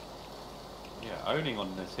kills. Yeah, owning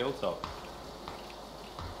on this hilltop.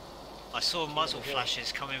 I saw muzzle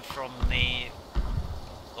flashes coming from the.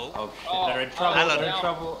 Oh, Oh shit, Oh, they're in trouble, Alan. they're in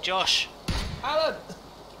trouble. Josh! Alan!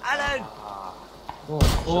 Alan! Ah,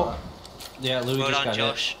 Oh. Yeah, Louis Well just done, got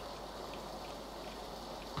Josh.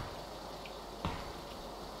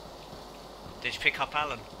 Did you pick up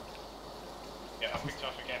Alan? Yeah, I picked him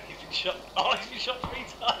up again. He's been shot. Oh, he's been shot 3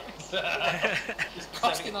 times. He's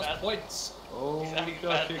costing us points. oh He's having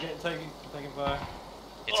gosh, bad- you're getting taken fire.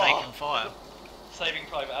 You're Oh. taking fire. Saving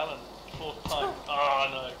Private Allen, 4th time. Oh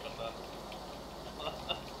no, come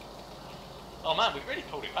on. Oh man, we've really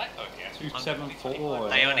pulled it back though here. 274.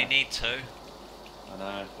 They yeah. only need 2. I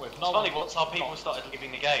know. With It's no funny, one once our got people knocked. started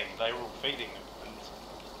leaving the game, they were all feeding them, and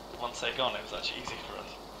once they're gone, it was actually easy for us.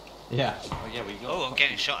 hit. Yeah. Oh yeah, we got. Oh, I'm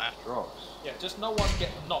getting shot at. Drops. Yeah, just no one get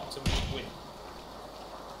knocked and we win.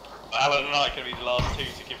 Alan and I are going to be the last 2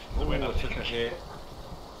 to give them the win. Oh, I I took a think. hit.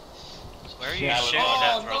 Where are you Alan, shooting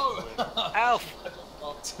oh, at, bro? no! Alf! I got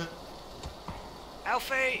knocked.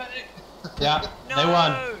 Alfie! Yeah. No! They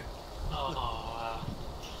won. Oh, wow.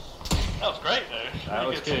 That was great though. That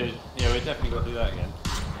Really was good. good. Yeah, we've definitely got to do that again.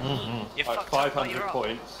 Mm-hmm. You Like fucked up, but 500 you're up.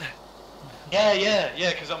 points. Yeah,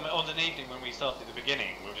 because on an evening when we started at the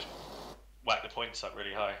beginning, we'll just whack the points up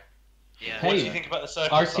really high. Yeah. Hey, What do you think about the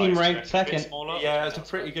circle our size? team Do you ranked reckon it's a bit second. smaller? Yeah, it's a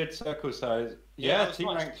pretty good circle size. Yeah, Yeah, it was team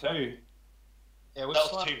nice. rank 2. Yeah, we're That was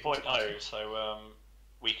slightly- 2.0, so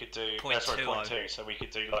we could do. Point Sorry, two, 0.2, so we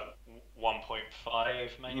could do like 1.5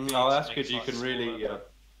 maybe. Oh, that's to make good. You it can slightly really smaller.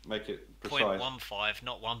 make it precise. 0.15,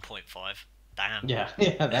 not 1.5. Damn. Yeah.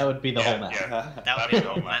 Yeah, that would be the whole map. Yeah. That would That'd be be the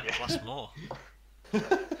whole cool, map yeah. plus more.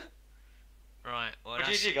 Right, well, But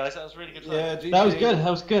that's... GG guys, that was really good fun. Yeah, That was good. That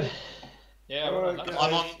was good. Yeah, Alright, well,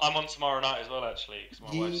 guys. I'm on tomorrow night as well actually, because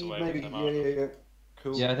my wife's away maybe, with them. yeah.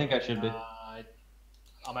 Cool. Yeah, I think I should be.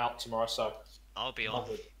 I'm out tomorrow, so. I'll be on.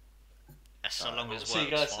 That's so long as See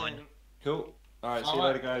you work's guys fine. soon. Cool. Alright, see you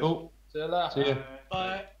Alright. later, guys. Cool. See you later. See ya.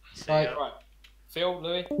 Bye. See Bye. ya. Right. Phil,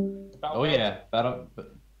 Louis? Oh yeah,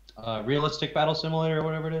 realistic battle simulator or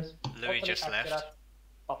whatever it is. Louis just left.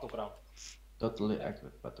 Battleground. Totally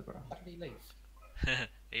accurate battleground. How did he leave?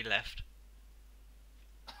 He left.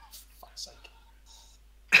 Fuck's sake.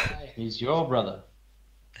 Hey. He's your brother.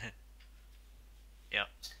 Yep.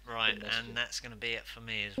 Right, Goodness and me. that's going to be it for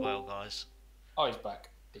me as well, guys. Oh, he's back.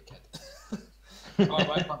 Dickhead.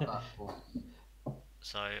 Alright, mate.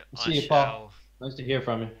 So See I you, Paul. shall. Nice to hear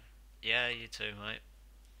from you. Yeah, you too, mate.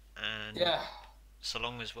 And Yeah. so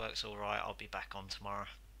long as work's all right, I'll be back on tomorrow.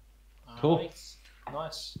 Cool. Alright.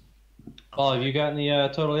 Nice. Paul, have you gotten the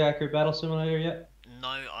totally accurate battle simulator yet? No,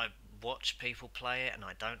 I watch people play it and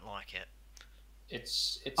I don't like it.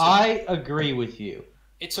 It's I agree with you.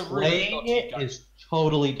 it's a really Playing dodgy it game. is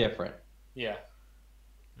totally different. Yeah.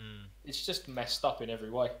 Hmm. It's just messed up in every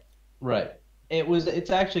way. Right. It's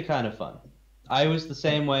actually kind of fun. I was the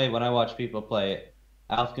same way when I watched people play it.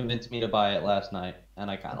 Alf convinced me to buy it last night, and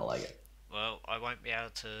I kind of like it. Well, I won't be able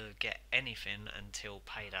to get anything until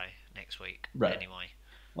payday next week. Right. Anyway.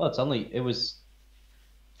 Well, it was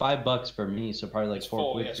 $5 for me, so probably like It's four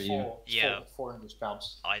four, quid yes, for you. four, Yeah.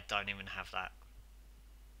 £400. I don't even have that.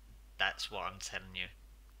 That's what I'm telling you.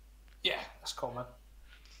 Yeah, that's cool, man.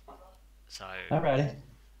 So Alrighty.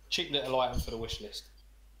 Cheap little item for the wish list.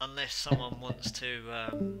 unless someone wants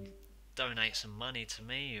to donate some money to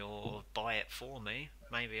me or buy it for me,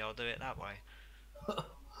 maybe I'll do it that way.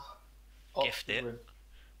 Gift it.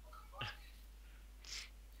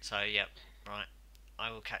 So yep, right. I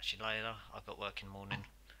will catch you later. I've got work in the morning.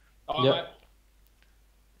 Alright, Yep.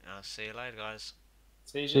 mate. I'll see you later, guys.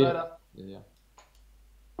 See you See ya. later. Yeah.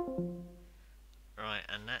 Right,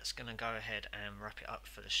 and that's going to go ahead and wrap it up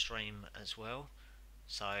for the stream as well.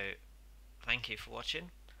 So, thank you for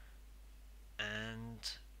watching. And,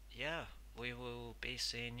 yeah, we will be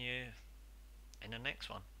seeing you in the next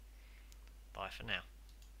one. Bye for now.